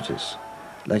 9 languages.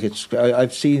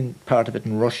 I've seen part of it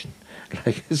in Russian.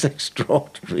 It's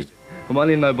extraordinary.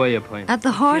 At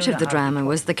the heart of the drama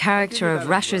was the character of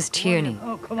Rashers Tierney.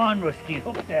 Oh, come on, Rusty,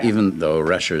 up there. Even though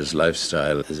Rashers'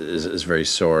 lifestyle is very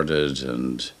sordid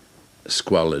and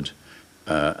squalid,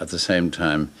 at the same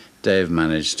time, Dave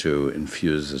managed to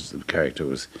infuse the character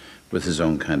with his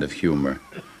own kind of humour.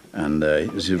 and he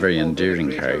was a very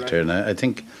endearing character, and I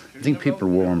think people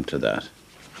warmed to that.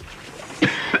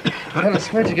 Tell us,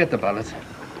 where'd you get the ballot?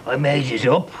 I made it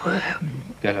up.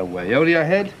 Get away out of your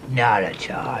head? Not at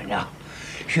all, no.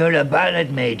 Sure, the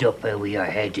ballad made up out of your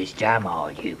head is damn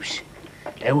all use.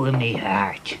 Out with me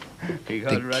heart.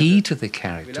 The key to the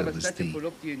character was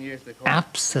the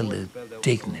absolute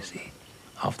dignity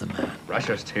of the man.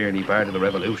 Rasher's Tierney, bard of the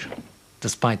Revolution.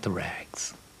 Despite the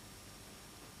rags.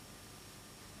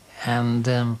 And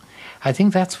I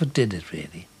think that's what did it,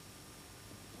 really.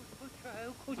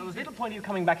 So there's little point of you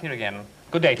coming back here again.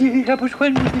 Good day. Yeah, but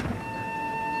when...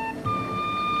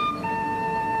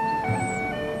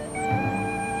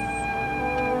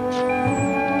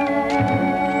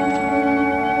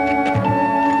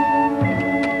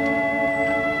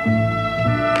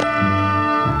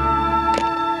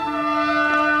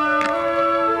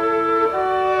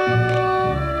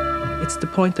 The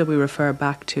point that we refer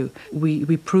back to,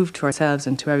 we proved to ourselves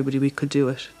and to everybody we could do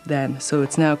it then. So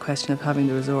it's now a question of having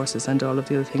the resources and all of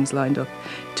the other things lined up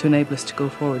to enable us to go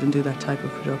forward and do that type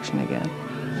of production again.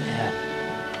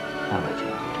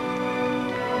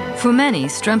 For many,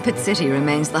 Strumpet City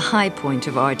remains the high point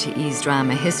of RTE's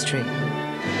drama history.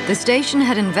 The station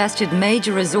had invested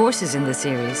major resources in the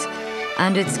series,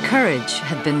 and its courage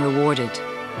had been rewarded.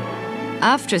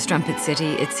 After Strumpet City,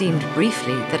 it seemed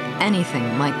briefly that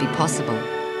anything might be possible.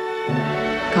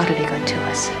 God will be good to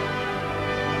us.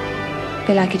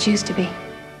 Be like it used to be.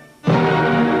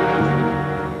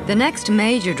 The next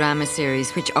major drama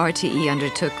series which RTE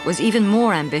undertook was even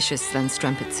more ambitious than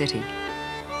Strumpet City.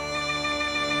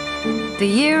 The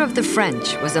Year of the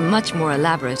French was a much more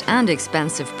elaborate and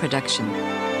expensive production.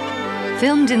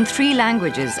 Filmed in 3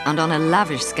 languages and on a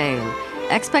lavish scale,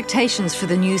 expectations for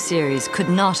the new series could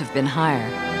not have been higher.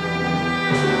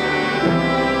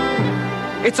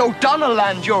 It's O'Donnell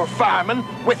land you're farming,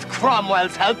 with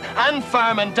Cromwell's help, and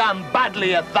farming damn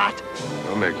badly at that.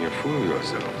 You're making a fool of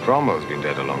yourself. Cromwell's been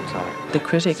dead a long time. The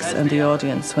critics and the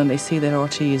audience, when they see that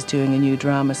RTE is doing a new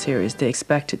drama series, they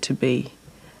expect it to be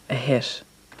a hit.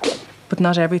 But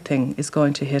not everything is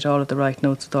going to hit all of the right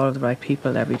notes with all of the right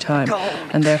people every time.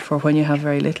 And therefore, when you have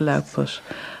very little output,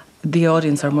 the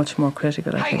audience are much more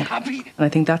critical, I think. And I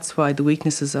think that's why the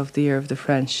weaknesses of The Year of the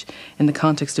French, in the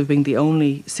context of being the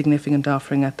only significant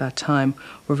offering at that time,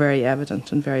 were very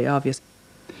evident and very obvious.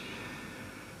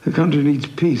 The country needs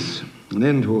peace, an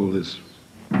end to all this.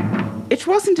 It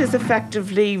wasn't as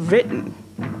effectively written.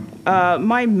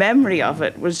 My memory of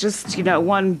it was just,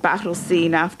 one battle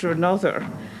scene after another.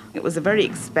 It was a very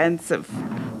expensive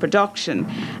production,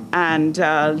 and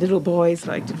little boys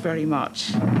liked it very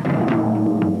much.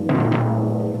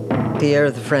 The Year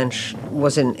of the French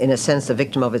was, in a sense, a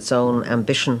victim of its own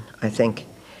ambition, I think.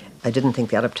 I didn't think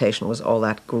the adaptation was all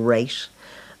that great.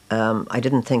 I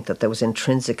didn't think that there was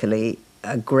intrinsically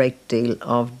a great deal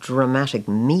of dramatic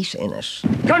meat in it.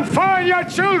 Confine your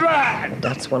children!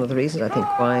 That's one of the reasons, I think,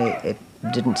 why it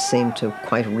didn't seem to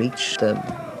quite reach the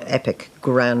epic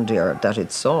grandeur that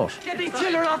it sought. Get these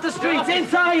children off the streets!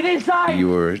 Inside! You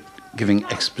were giving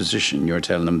exposition. You're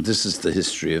telling them this is the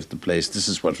history of the place, this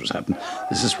is what was happened,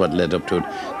 this is what led up to it,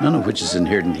 none of which is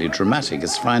inherently dramatic.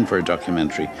 It's fine for a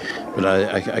documentary, but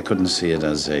I couldn't see it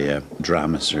as a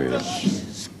drama serial.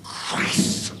 Jesus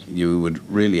Christ. You would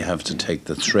really have to take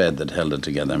the thread that held it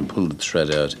together and pull the thread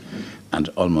out and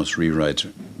almost rewrite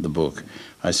the book.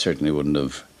 I certainly wouldn't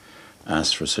have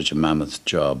asked for such a mammoth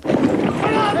job.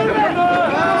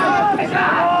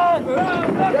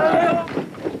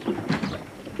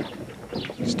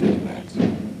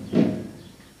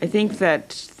 I think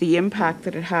that the impact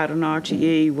that it had on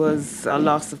RTE was a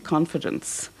loss of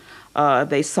confidence.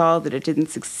 They saw that it didn't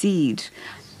succeed.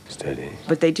 Steady.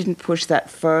 But they didn't push that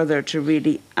further to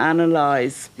really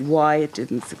analyse why it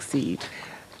didn't succeed.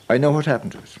 I know what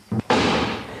happened to it.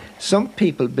 Some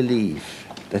people believe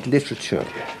that literature,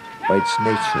 by its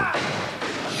nature,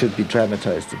 should be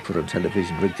dramatised and put on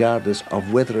television, regardless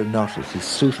of whether or not it is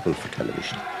suitable for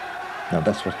television. Now,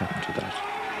 that's what happened to that.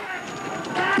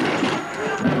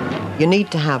 You need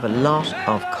to have a lot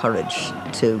of courage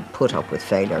to put up with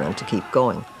failure and to keep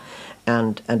going.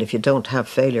 And if you don't have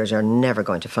failures, you're never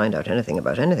going to find out anything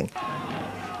about anything.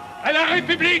 À la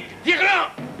République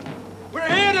d'Irlande! We're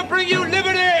here to bring you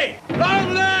liberty!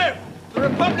 Long live the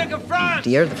Republic of France! The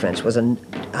Year of the French was a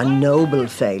noble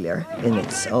failure in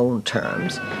its own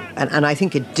terms. And I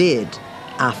think it did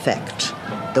affect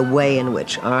the way in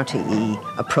which RTE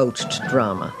approached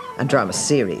drama and drama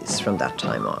series from that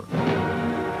time on.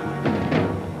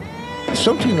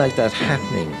 Something like that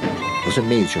happening was a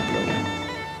major blow.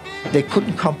 They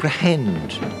couldn't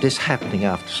comprehend this happening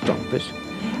after Strumpet,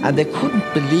 and they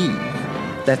couldn't believe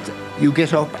that you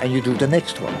get up and you do the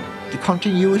next one. The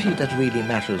continuity that really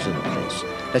matters in a place.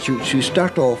 That you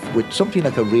start off with something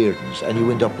like a Riordans and you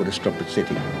end up with a Strumpet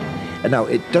City. And now,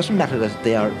 it doesn't matter that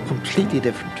they are completely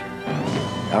different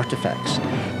artifacts,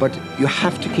 but you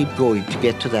have to keep going to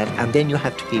get to that, and then you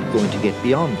have to keep going to get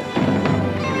beyond that.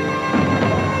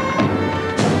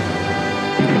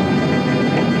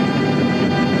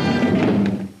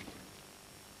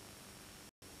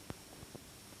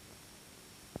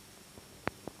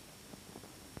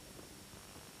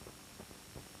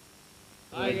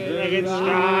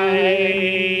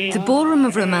 The Ballroom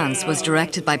of Romance was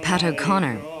directed by Pat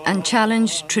O'Connor and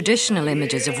challenged traditional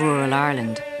images of rural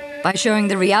Ireland by showing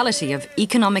the reality of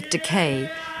economic decay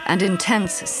and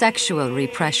intense sexual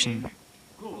repression.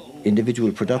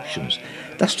 Individual productions,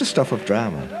 that's the stuff of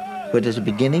drama, where there's a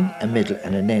beginning, a middle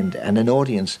and an end, and an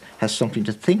audience has something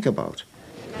to think about.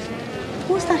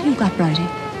 Who's that you got, Bridie?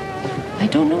 I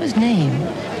don't know his name.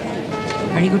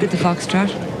 Are you good at the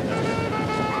foxtrot?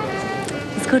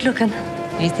 He's good looking.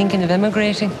 Are you thinking of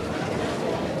emigrating?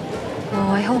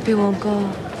 Oh, I hope he won't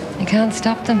go. I can't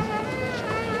stop them.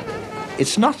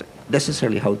 It's not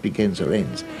necessarily how it begins or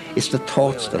ends. It's the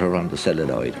thoughts that are on the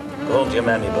celluloid. Go home to your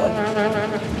mammy, bud.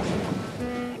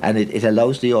 And it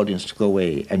allows the audience to go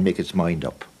away and make its mind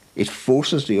up. It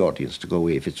forces the audience to go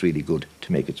away, if it's really good,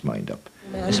 to make its mind up.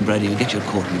 Listen, Bridie, you get your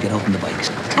coat and we get out on the bikes.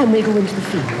 And we go into the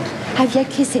field. Have you a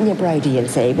kiss in your Bridie, you'll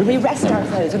say. Will we rest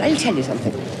ourselves? And I'll tell you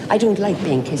something. I don't like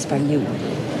being kissed by you.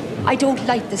 I don't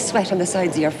like the sweat on the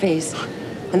sides of your face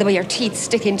and the way your teeth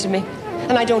stick into me.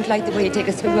 And I don't like the way you take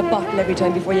a swig of a bottle every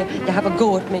time before you have a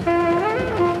go at me.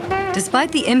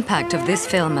 Despite the impact of this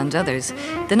film and others,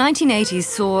 the 1980s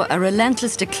saw a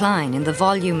relentless decline in the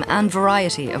volume and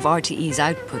variety of RTE's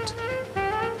output.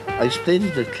 I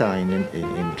explained the decline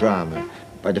in drama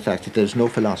by the fact that there's no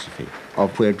philosophy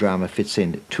of where drama fits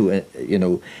in to,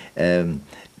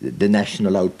 the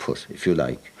national output, if you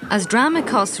like. As drama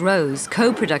costs rose,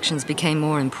 co-productions became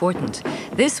more important.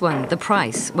 This one, The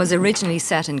Price, was originally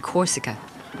set in Corsica.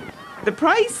 The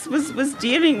Price was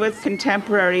dealing with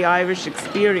contemporary Irish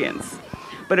experience,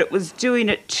 but it was doing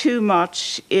it too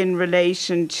much in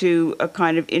relation to a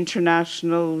kind of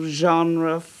international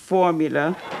genre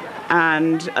formula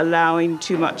and allowing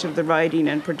too much of the writing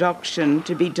and production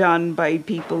to be done by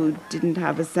people who didn't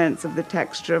have a sense of the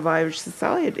texture of Irish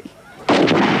society.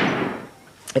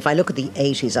 If I look at the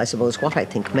 80s, I suppose what I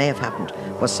think may have happened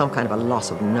was some kind of a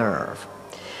loss of nerve.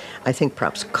 I think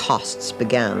perhaps costs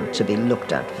began to be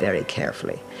looked at very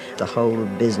carefully. The whole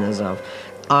business of,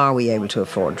 are we able to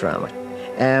afford drama?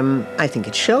 I think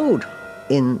it showed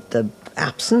in the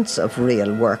absence of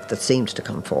real work that seemed to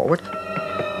come forward.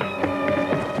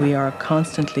 We are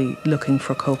constantly looking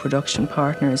for co-production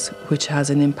partners, which has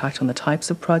an impact on the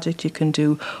types of project you can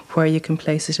do, where you can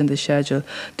place it in the schedule,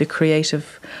 the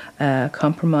creative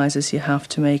compromises you have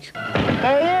to make.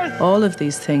 All of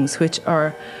these things which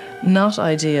are not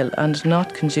ideal and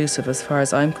not conducive, as far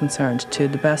as I'm concerned, to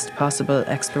the best possible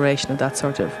exploration of that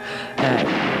sort of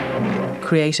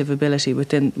creative ability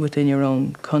within your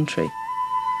own country.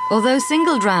 Although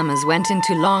single dramas went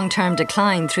into long-term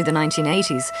decline through the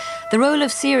 1980s, the role of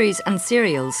series and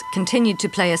serials continued to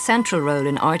play a central role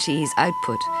in RTE's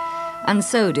output, and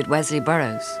so did Wesley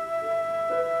Burrows.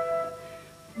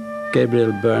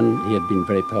 Gabriel Byrne, he had been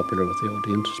very popular with the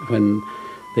audience. When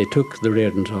they took the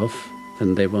Riordans off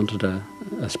and they wanted a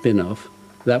spin-off,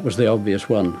 that was the obvious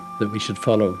one that we should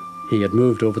follow. He had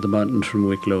moved over the mountains from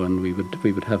Wicklow, and we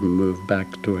would have him move back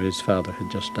to where his father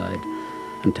had just died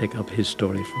and take up his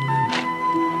story from them.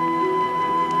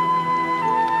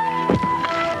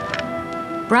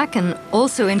 Bracken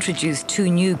also introduced two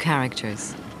new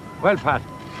characters. Well, Pat,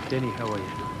 Denny, how are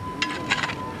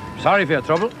you? Sorry for your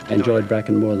trouble. I enjoyed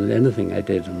Bracken more than anything I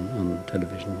did on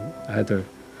television, either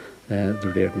the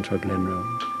Riordans or Glenroe.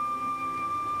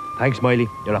 Thanks, Miley.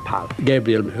 You're a pal.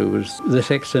 Gabriel, who was the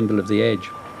sex symbol of the age.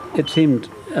 It seemed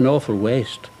an awful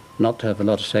waste not to have a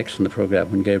lot of sex in the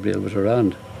programme when Gabriel was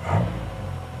around.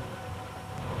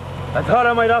 I thought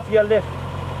I might offer you a lift.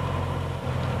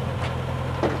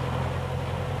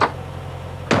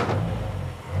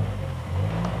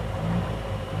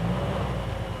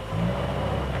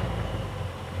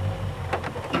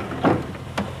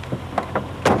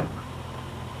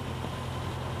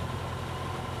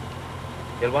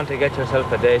 You'll want to get yourself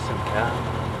a decent car.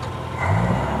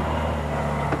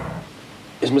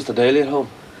 Is Mr. Daly at home?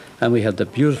 And we had the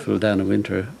beautiful Dana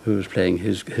Winter, who was playing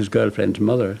his girlfriend's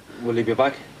mother. Will he be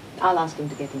back? I'll ask him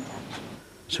to get in touch.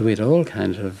 So we had all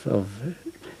kinds of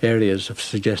areas of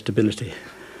suggestibility.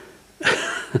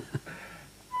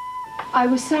 I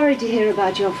was sorry to hear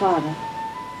about your father.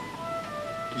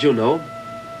 Did you know?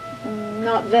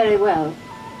 Not very well.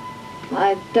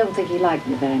 I don't think he liked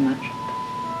me very much.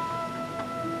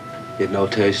 You had no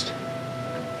taste.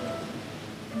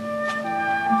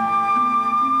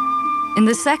 In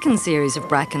the second series of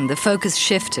Bracken, the focus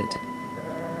shifted.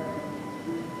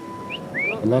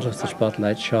 A lot of the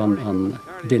spotlight shone on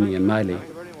Dinny and Miley,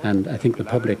 and I think the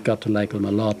public got to like them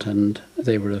a lot, and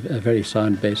they were a very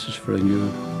sound basis for a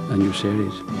new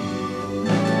series.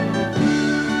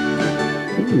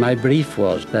 My brief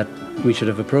was that we should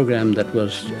have a programme that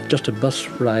was just a bus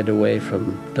ride away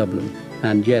from Dublin,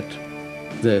 and yet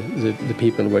the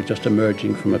people were just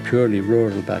emerging from a purely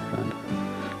rural background.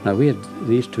 Now, we had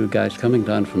these two guys coming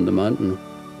down from the mountain,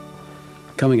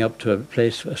 coming up to a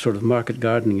place, a sort of market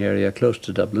gardening area close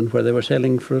to Dublin, where they were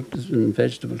selling fruit and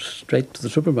vegetables straight to the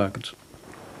supermarkets.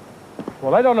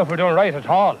 Well, I don't know if we're doing right at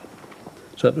all.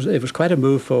 So it was quite a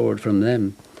move forward from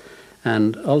them.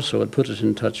 And also it put us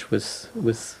in touch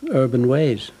with urban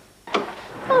ways.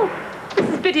 Oh, this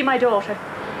is Biddy, my daughter.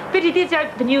 Biddy, these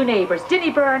are the new neighbours,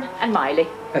 Dinny Byrne and Miley.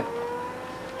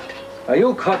 Are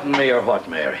you cutting me or what,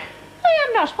 Mary? I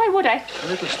am not. Why would I? A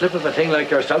little slip of a thing like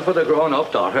yourself with a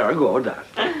grown-up daughter. I'll go with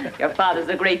that. Your father's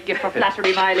a great gift for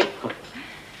flattery, Miley.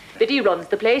 Biddy runs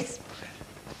the place.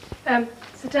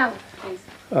 Sit down, please.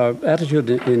 Our attitude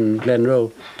in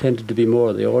Glenroe tended to be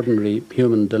more the ordinary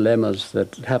human dilemmas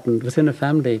that happened within a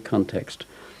family context.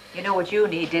 You know what you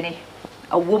need, Dinny?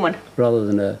 A woman. Rather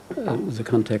than the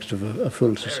context of a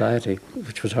full society,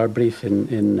 which was our brief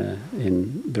in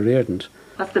the Riordans.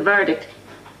 What's the verdict?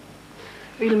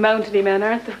 Real mountainy men,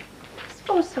 aren't they? I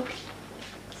suppose so.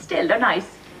 Still, they're nice.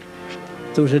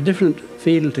 There was a different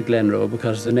feel to Glenroe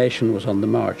because the nation was on the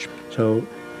march. So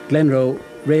Glenroe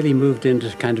really moved into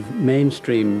kind of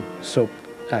mainstream soap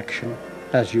action,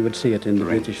 as you would see it in the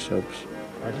British soaps.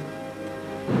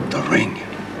 The Ring.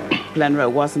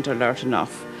 Glenroe wasn't alert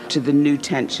enough to the new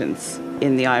tensions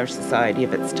in the Irish society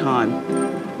of its time.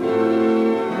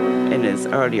 In his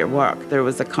earlier work, there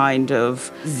was a kind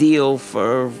of zeal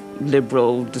for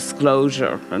liberal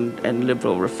disclosure and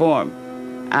liberal reform.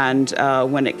 And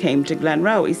when it came to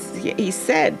Glenroe, he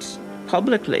said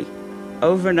publicly,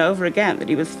 over and over again, that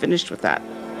he was finished with that.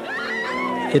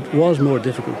 It was more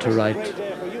difficult to write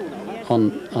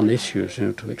on issues,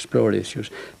 to explore issues.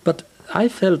 But I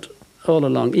felt all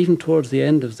along, even towards the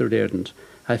end of the Riordans,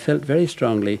 I felt very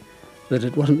strongly that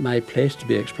it wasn't my place to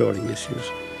be exploring issues.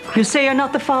 You say you're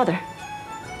not the father.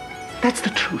 That's the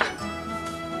truth.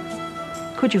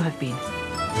 Could you have been?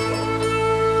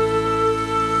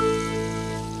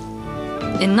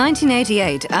 In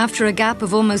 1988, after a gap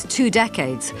of almost 2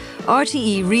 decades,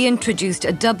 RTE reintroduced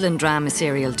a Dublin drama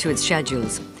serial to its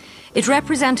schedules. It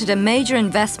represented a major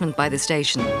investment by the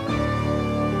station.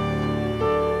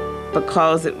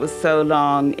 Because it was so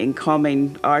long in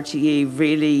coming, RTE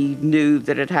really knew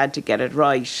that it had to get it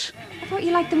right. I thought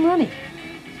you liked them running.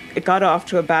 It got off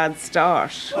to a bad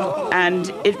start. And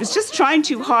it was just trying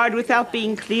too hard without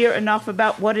being clear enough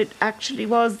about what it actually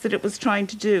was that it was trying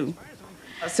to do.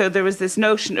 So there was this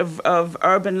notion of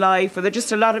urban life where there were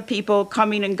just a lot of people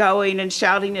coming and going and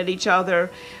shouting at each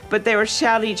other, but they were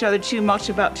shouting at each other too much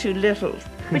about too little.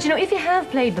 But you know, if you have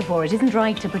played before, it isn't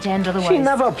right to pretend otherwise. She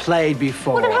never played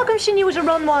before. Well, then how come she knew what a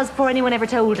run was before anyone ever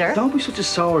told her? Don't be such a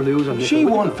sour loser, Nicola. She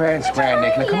won fair and square,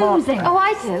 Nicola. Come on. Oh,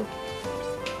 I do.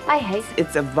 I hate.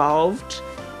 It's evolved.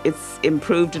 It's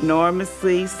improved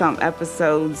enormously. Some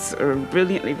episodes are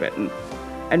brilliantly written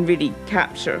and really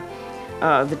capture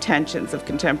the tensions of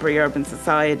contemporary urban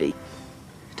society.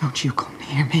 Don't you come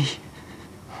near me.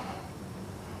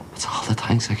 That's all the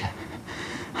thanks I get.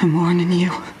 I'm warning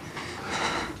you.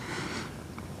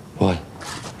 Why?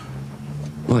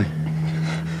 Why?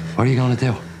 What are you going to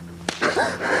do?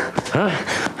 Huh?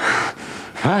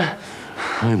 Huh?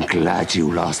 I'm glad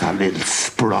you lost that little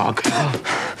sprog.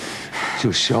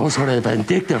 Just shows what a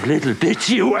vindictive little bitch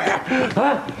you were.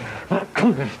 Huh?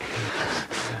 Come here.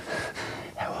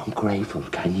 How ungrateful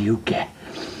can you get?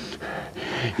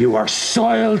 You are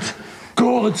soiled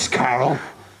goods, Carol.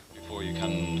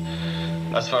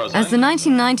 As the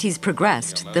 1990s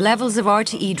progressed, the levels of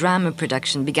RTE drama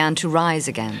production began to rise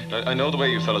again. I know the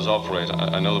way you fellas operate.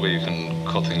 I know the way you can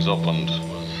cut things up and...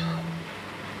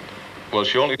 Well,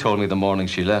 she only told me the morning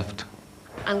she left.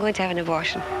 I'm going to have an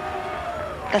abortion.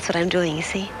 That's what I'm doing, you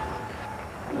see.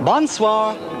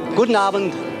 Bonsoir. Guten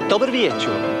Abend. Dobry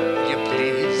wieczór. You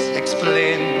please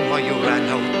explain why you ran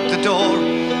out the door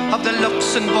of the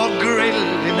Luxembourg Grill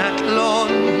in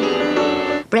Athlone?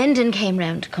 Brendan came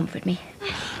round to comfort me.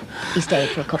 He stayed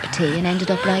for a cup of tea and ended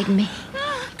up riding me.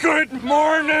 Good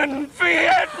morning,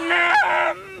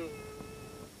 Vietnam!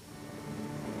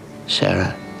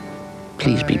 Sarah,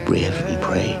 please be brave and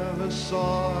pray.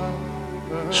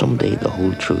 someday the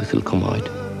whole truth will come out.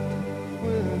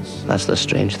 That's the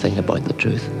strange thing about the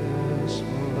truth.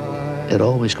 It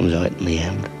always comes out in the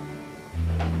end.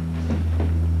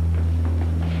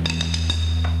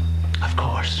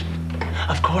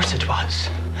 Of course it was.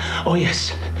 Oh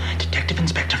yes, Detective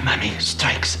Inspector Mammy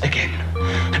strikes again.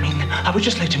 I mean, I would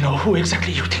just like to know who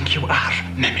exactly you think you are,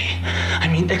 Mammy. I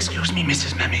mean, excuse me,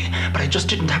 Mrs. Mammy, but I just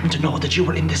didn't happen to know that you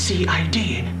were in the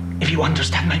CID, if you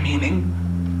understand my meaning.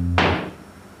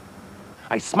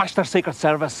 I smashed their Secret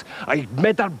Service. I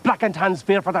made their blackened hands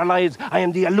fear for their lives. I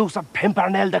am the elusive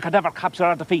Pimpernel they could never capture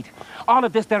or defeat. All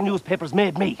of this their newspapers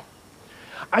made me.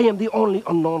 I am the only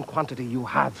unknown quantity you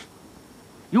have.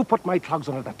 You put my clogs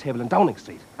under that table in Downing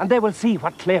Street, and they will see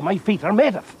what clay my feet are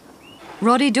made of.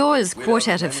 Roddy Doyle's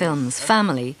quartet of films,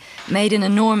 Family, made an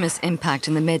enormous impact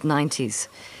in the mid-90s.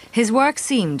 His work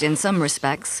seemed, in some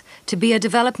respects, to be a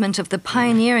development of the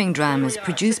pioneering dramas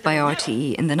produced by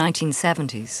RTE in the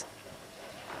 1970s.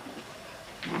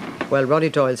 Well, Roddy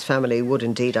Doyle's Family would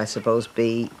indeed, I suppose,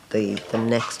 be the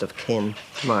next of kin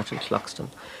to Martin Cloxton.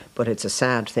 But it's a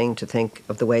sad thing to think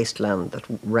of the wasteland that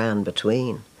ran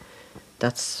between.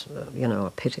 That's, you know,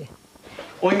 a pity.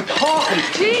 I'm talking!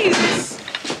 Jesus!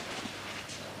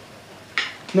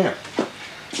 Now,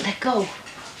 Let go.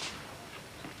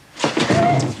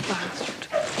 bastard.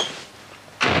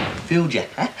 Fooled you,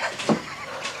 huh?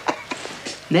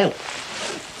 Now.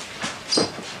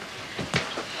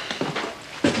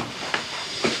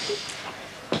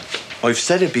 I've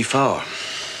said it before.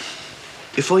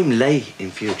 If I'm late in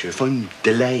future, if I'm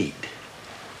delayed,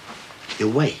 you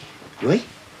wait, right?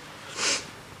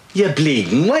 You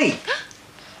bleeding wait.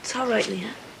 It's all right, Leah.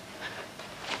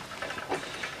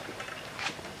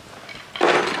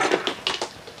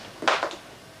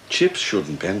 Chips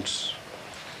shouldn't bounce.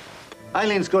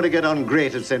 Eileen's going to get on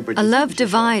great at St. Bridget's. A Love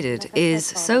Divided is,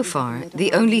 so far,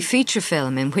 the only feature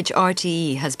film in which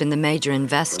RTE has been the major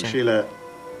investor. Well, Sheila,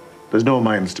 there's no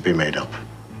minds to be made up.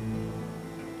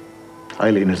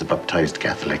 Eileen is a baptized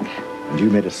Catholic, and you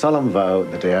made a solemn vow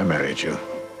the day I married you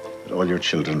that all your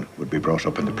children would be brought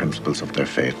up in the principles of their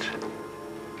faith.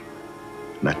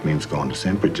 And that means going to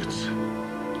St. Bridget's.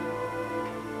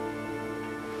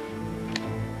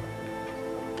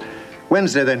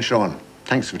 Wednesday then, Sean.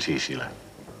 Thanks for tea, Sheila.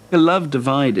 A Love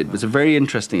Divided was a very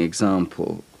interesting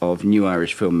example of new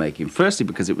Irish filmmaking. Firstly,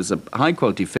 because it was a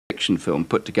high-quality fiction film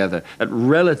put together at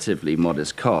relatively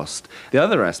modest cost. The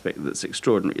other aspect that's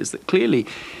extraordinary is that clearly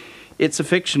it's a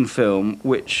fiction film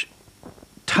which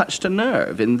touched a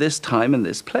nerve in this time and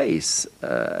this place.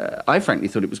 I frankly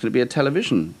thought it was going to be a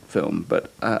television film,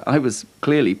 but I was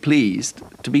clearly pleased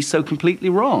to be so completely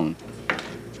wrong.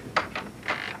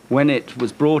 When it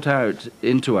was brought out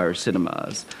into Irish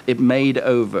cinemas, it made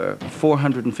over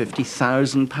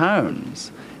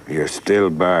 £450,000. You're still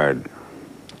barred.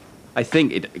 I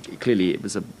think clearly it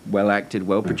was a well-acted,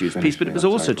 well-produced piece, but it was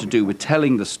also to do with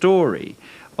telling the story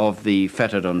of the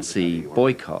Fettered-on-Sea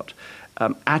boycott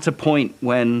at a point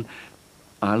when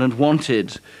Ireland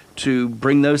wanted to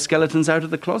bring those skeletons out of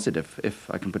the closet,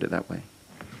 if I can put it that way.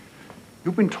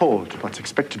 You've been told what's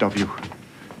expected of you,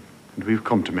 and we've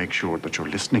come to make sure that you're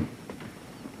listening.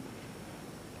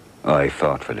 I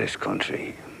fought for this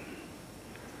country.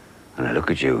 And I look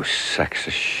at you, sacks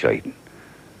of shite,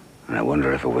 and I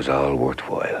wonder if it was all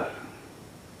worthwhile.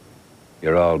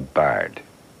 You're all barred.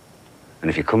 And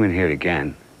if you come in here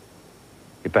again,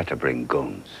 you better bring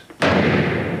guns.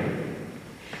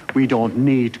 We don't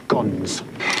need guns.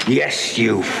 Yes,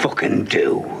 you fucking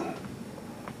do.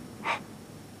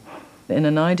 In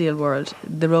an ideal world,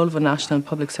 the role of a national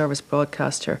public service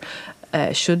broadcaster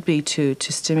should be to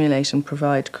stimulate and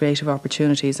provide creative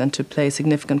opportunities and to play a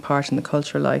significant part in the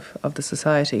cultural life of the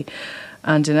society.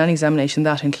 And in any examination,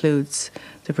 that includes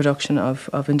the production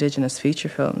of Indigenous feature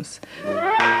films.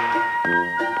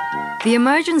 The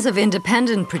emergence of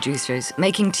independent producers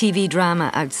making TV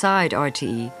drama outside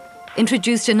RTE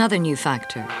introduced another new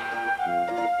factor.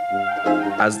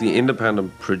 As the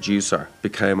independent producer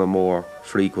became a more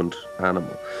frequent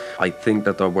animal, I think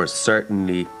that there were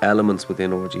certainly elements within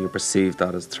RTE who perceived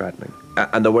that as threatening.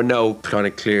 And there were no kind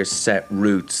of clear set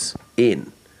routes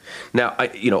in. Now,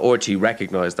 RTE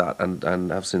recognised that and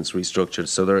have since restructured,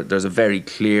 so there's a very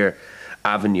clear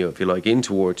avenue, if you like,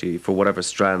 into RTE for whatever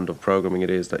strand of programming it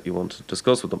is that you want to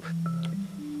discuss with them.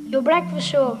 Your breakfast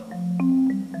show.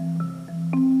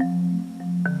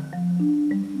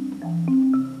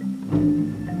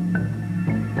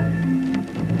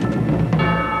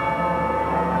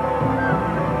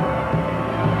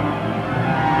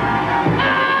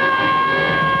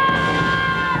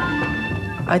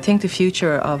 I think the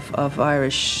future of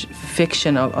Irish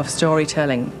fiction, of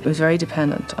storytelling, was very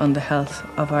dependent on the health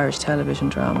of Irish television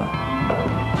drama.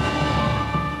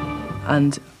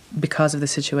 And because of the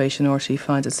situation RTÉ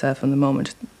finds itself in the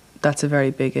moment, that's a very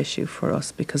big issue for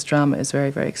us, because drama is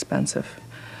very, very expensive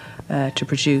to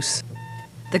produce.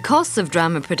 The costs of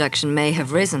drama production may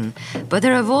have risen, but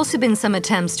there have also been some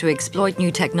attempts to exploit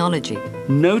new technology.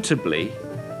 Notably,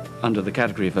 under the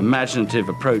category of imaginative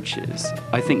approaches,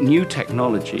 I think new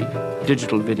technology,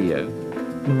 digital video,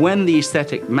 when the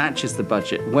aesthetic matches the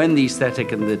budget, when the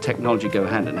aesthetic and the technology go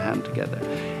hand in hand together,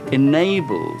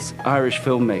 enables Irish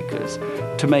filmmakers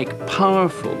to make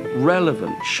powerful,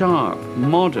 relevant, sharp,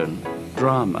 modern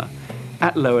drama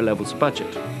at lower levels of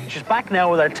budget. She's back now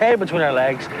with her tail between her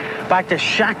legs, back to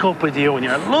shack up with you and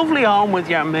your lovely home with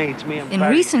your mates, me and In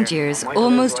recent years,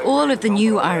 almost all of the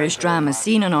new Irish drama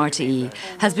seen on RTÉ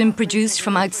has been produced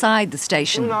from outside the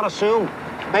station. Do not assume.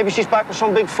 Maybe she's back with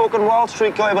some big fucking Wall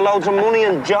Street guy with loads of money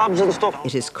and jobs and stuff.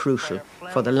 It is crucial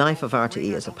for the life of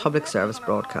RTÉ as a public service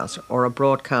broadcaster, or a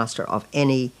broadcaster of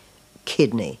any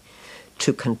kidney,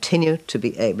 to continue to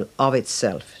be able of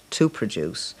itself to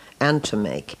produce and to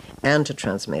make and to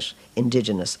transmit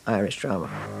Indigenous Irish drama.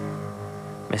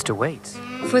 Mr. Waits.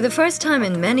 For the first time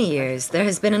in many years, there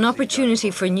has been an opportunity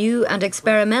for new and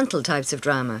experimental types of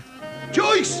drama.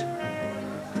 Joyce!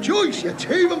 Joyce, you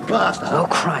thieving bastard! Oh,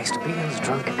 Christ, Beale's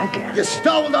drunk again. You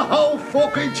stole the whole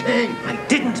fucking thing! I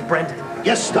didn't, Brendan.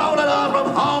 You stole it all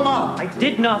from Homer! I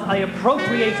did not. I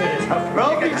appropriated it.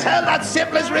 Don't me tell that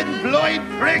syphilis-ridden blind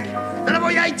prick that if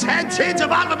I ate 10 tins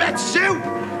of alphabet soup,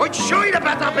 I'd shine a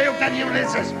better boot than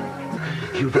Ulysses!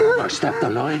 You never stepped the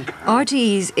line.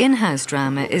 RTÉ's in-house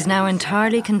drama is now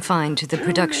entirely confined to the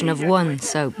production of one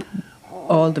soap.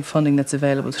 All the funding that's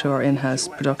available through our in-house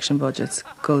production budgets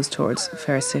goes towards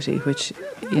Fair City, which,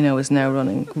 you know, is now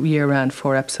running year-round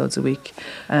 4 episodes a week,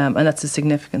 and that's a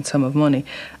significant sum of money.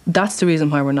 That's the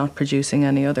reason why we're not producing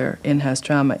any other in-house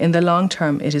drama. In the long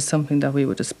term, it is something that we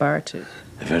would aspire to.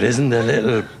 If it isn't the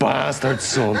little bastard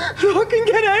son. You can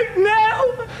get out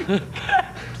now!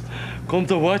 Come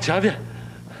to watch, have you?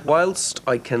 Whilst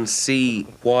I can see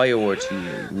why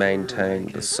RTÉ maintain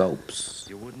the soaps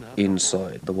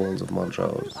inside the walls of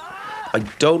Montrose, I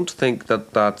don't think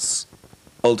that that's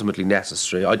ultimately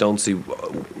necessary. I don't see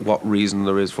what reason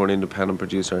there is for an independent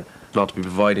producer not to be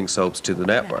providing soaps to the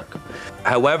network.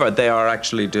 However, they are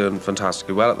actually doing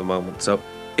fantastically well at the moment. So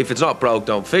if it's not broke,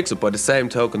 don't fix it. By the same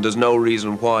token, there's no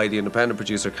reason why the independent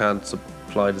producer can't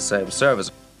supply the same service.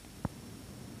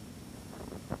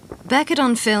 Beckett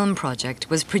on Film project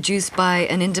was produced by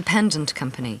an independent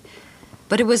company,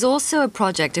 but it was also a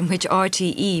project in which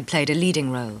RTÉ played a leading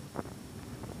role.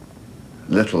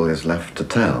 Little is left to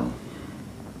tell.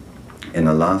 In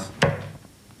the last...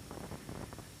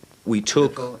 We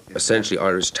took essentially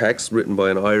Irish text written by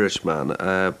an Irishman,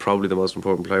 probably the most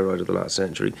important playwright of the last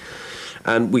century,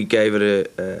 and we gave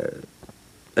it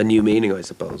a new meaning, I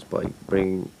suppose, by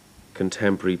bringing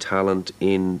contemporary talent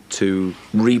in to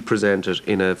represent it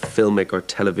in a filmic or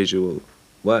televisual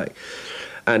way.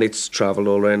 And it's travelled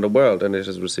all around the world, and it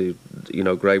has received, you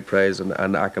know, great praise and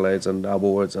accolades and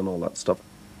awards and all that stuff.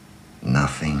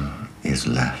 Nothing is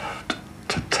left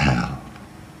to tell.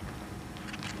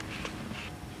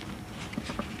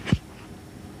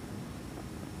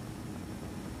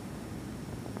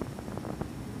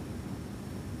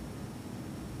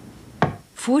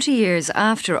 "40 years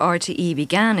after RTÉ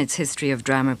began its history of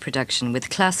drama production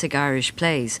with classic Irish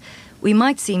plays, we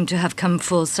might seem to have come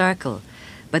full circle,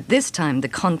 but this time the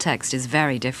context is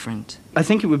very different. I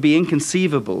think it would be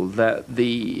inconceivable that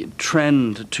the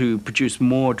trend to produce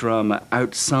more drama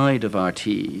outside of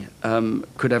RTÉ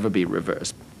could ever be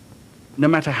reversed. No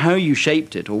matter how you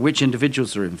shaped it or which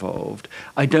individuals are involved,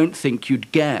 I don't think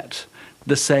you'd get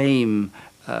the same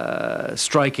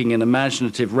striking and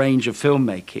imaginative range of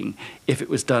filmmaking if it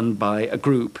was done by a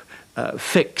group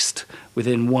fixed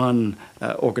within one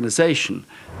organisation.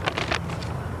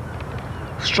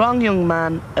 Strong young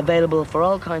man, available for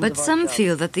all kinds of... But some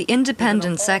feel that the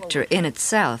independent sector in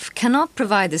itself cannot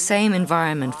provide the same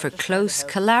environment for close,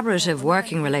 collaborative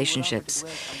working relationships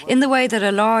in the way that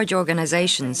a large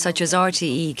organisation such as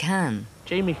RTÉ can.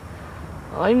 Jamie,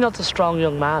 I'm not a strong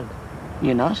young man.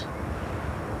 You're not?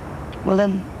 Well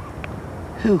then,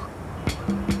 who?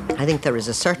 I think there is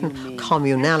a certain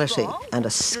communality and a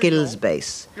skills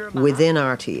base within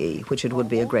RTÉ which it would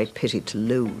be a great pity to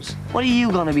lose. What are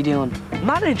you going to be doing?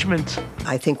 Management.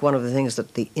 I think one of the things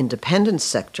that the independent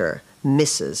sector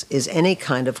misses is any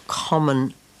kind of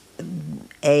common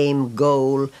aim,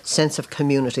 goal, sense of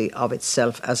community of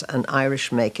itself as an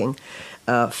Irish-making,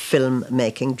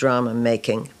 film-making,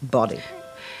 drama-making body.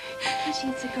 Daddy,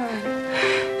 it's a girl.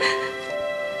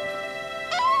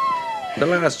 The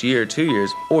last year, 2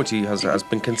 years, RTÉ has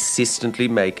been consistently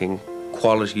making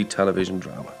quality television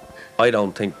drama. I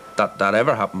don't think that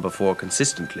ever happened before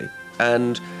consistently.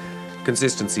 And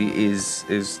consistency is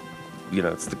you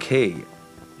know, it's the key.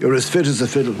 You're as fit as a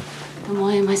fiddle. Then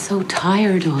why am I so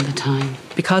tired all the time?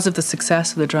 Because of the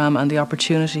success of the drama and the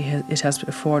opportunity it has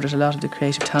afforded a lot of the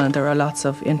creative talent, there are lots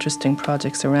of interesting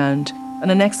projects around and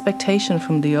an expectation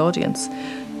from the audience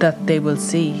that they will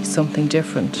see something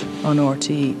different on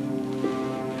RTÉ.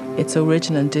 It's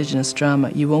original Indigenous drama.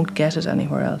 You won't get it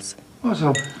anywhere else. What's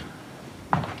up?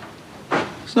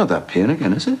 It's not that pain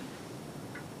again, is it?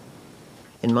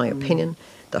 In my opinion,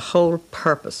 the whole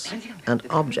purpose and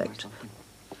object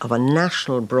of a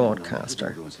national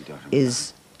broadcaster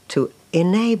is to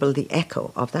enable the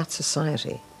echo of that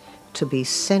society to be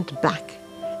sent back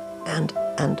and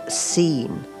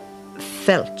seen,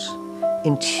 felt,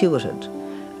 intuited,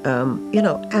 you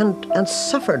know, and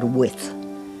suffered with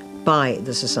by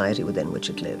the society within which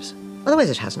it lives. Otherwise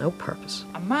it has no purpose.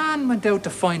 A man went out to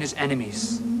find his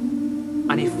enemies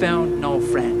and he found no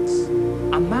friends.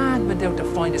 A man went out to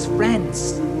find his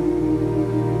friends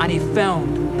and he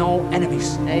found no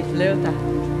enemies. Hey, Fluther.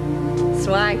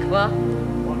 Swank, what?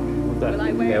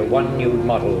 One new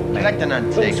model. Collect an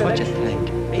antique, what you think?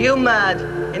 Are you mad?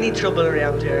 Any trouble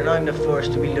around here and I'm the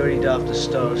first to be lurried off the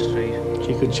Store Street.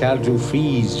 She could charge you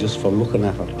fees just for looking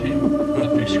at her. We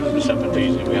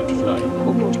have to fly.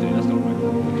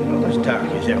 There's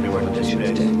darkies everywhere in this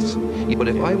place. But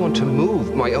if I want to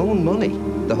move my own money,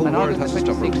 the whole world has to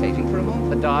stop rotating for a month.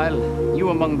 The Dial, you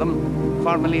among them,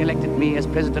 formally elected me as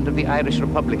President of the Irish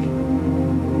Republic.